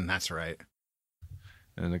Jackson. That's right.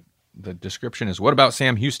 And the description is, what about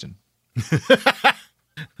Sam Houston?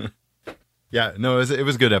 Yeah, no, it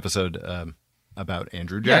was a good episode about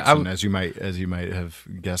Andrew Jackson, as you might have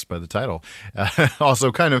guessed by the title.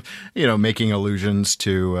 Also, kind of making allusions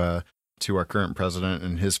to our current president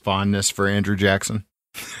and his fondness for Andrew Jackson.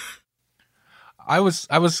 I was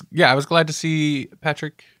glad to see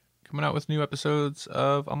Patrick coming out with new episodes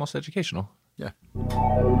of Almost Educational. Yeah.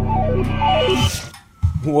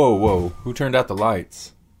 Whoa! Who turned out the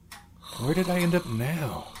lights? Where did I end up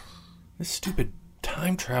now? This stupid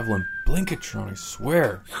time traveling Blinkatron, I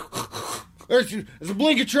swear. There's a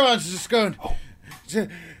Blinkatron. It's just going. Oh,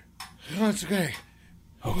 it's okay.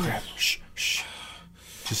 Oh crap! Shh.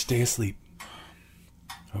 Just stay asleep.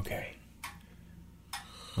 Okay.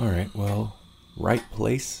 All right. Well, right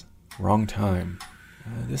place, wrong time.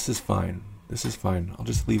 This is fine. I'll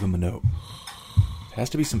just leave him a note. There has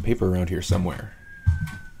to be some paper around here somewhere.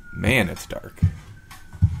 Man, it's dark.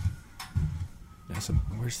 Now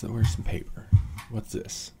where's some paper? What's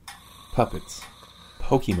this? Puppets.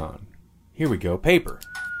 Pokemon. Here we go. Paper.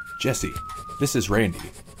 Jesse, this is Randy.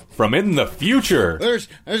 From in the future. There's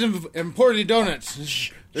important donuts.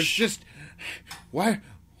 There's just why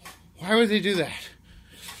would they do that?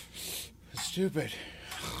 It's stupid.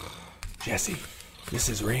 Jesse, this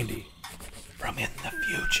is Randy. From in the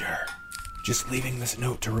future. Just leaving this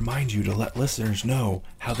note to remind you to let listeners know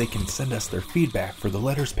how they can send us their feedback for the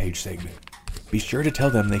letters page segment. Be sure to tell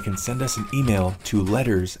them they can send us an email to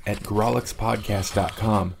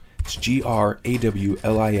letters@grawlixpodcast.com. It's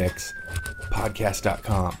GRAWLIX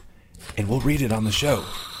podcast.com. And we'll read it on the show.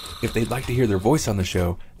 If they'd like to hear their voice on the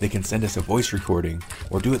show, they can send us a voice recording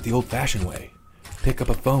or do it the old-fashioned way. Pick up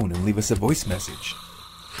a phone and leave us a voice message.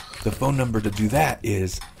 The phone number to do that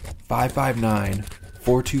is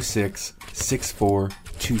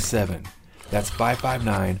 559-426-6427. That's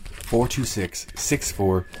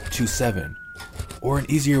 559-426-6427. Or an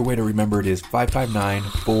easier way to remember it is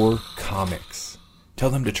 559-4-COMICS.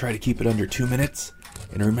 Tell them to try to keep it under 2 minutes,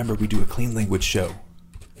 and remember we do a clean language show,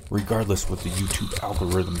 regardless what the YouTube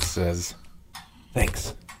algorithm says.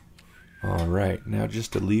 Thanks. Alright, now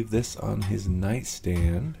just to leave this on his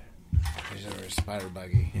nightstand. There's a spider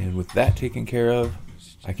buggy. And with that taken care of,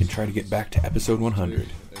 I can try to get back to episode 100.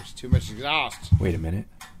 There's too much exhaust. Wait a minute.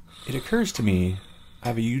 It occurs to me I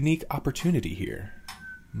have a unique opportunity here.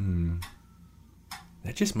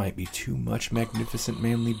 That just might be too much magnificent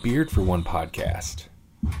manly beard for one podcast.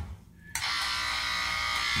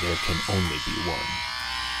 There can only be one.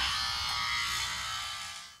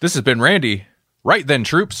 This has been Randy. Right then,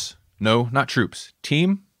 troops. No, not troops.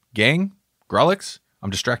 Team, gang, Grawlix. I'm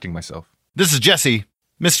distracting myself. This is Jesse.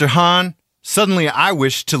 Mr. Han, suddenly I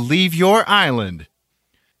wish to leave your island.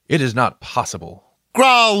 It is not possible.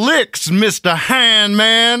 Grawlix, Mr.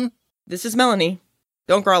 Handman. This is Melanie.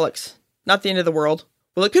 Don't Grawlix. Not the end of the world.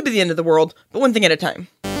 Well, it could be the end of the world, but one thing at a time.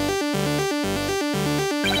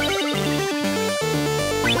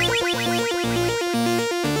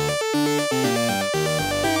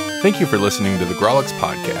 Thank you for listening to the Grawlix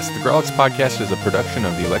Podcast. The Grawlix Podcast is a production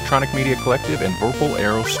of the Electronic Media Collective and Vorpal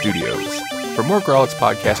Arrow Studios. For more Grawlix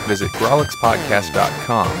Podcast, visit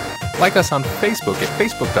grawlixpodcast.com. Like us on Facebook at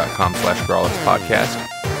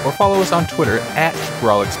facebook.com/grawlixpodcast, or follow us on Twitter at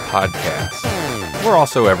grawlixpodcast. We're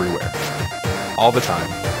also everywhere. All the time.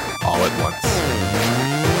 All at once.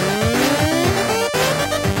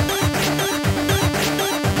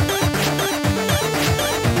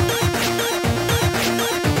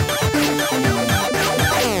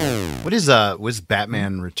 What is was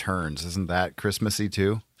Batman Returns? Isn't that Christmassy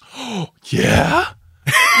too? Yeah?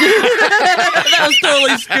 That was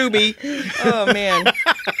totally Scooby. Oh, man.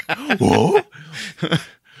 Whoa.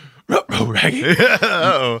 Raggy.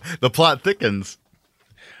 Oh, the plot thickens.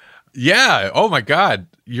 Yeah. Oh my God.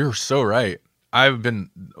 You're so right. I've been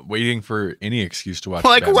waiting for any excuse to watch.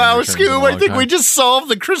 Like, Batman wow, Returns in a Scoob, long I think time. we just solved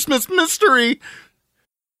the Christmas mystery.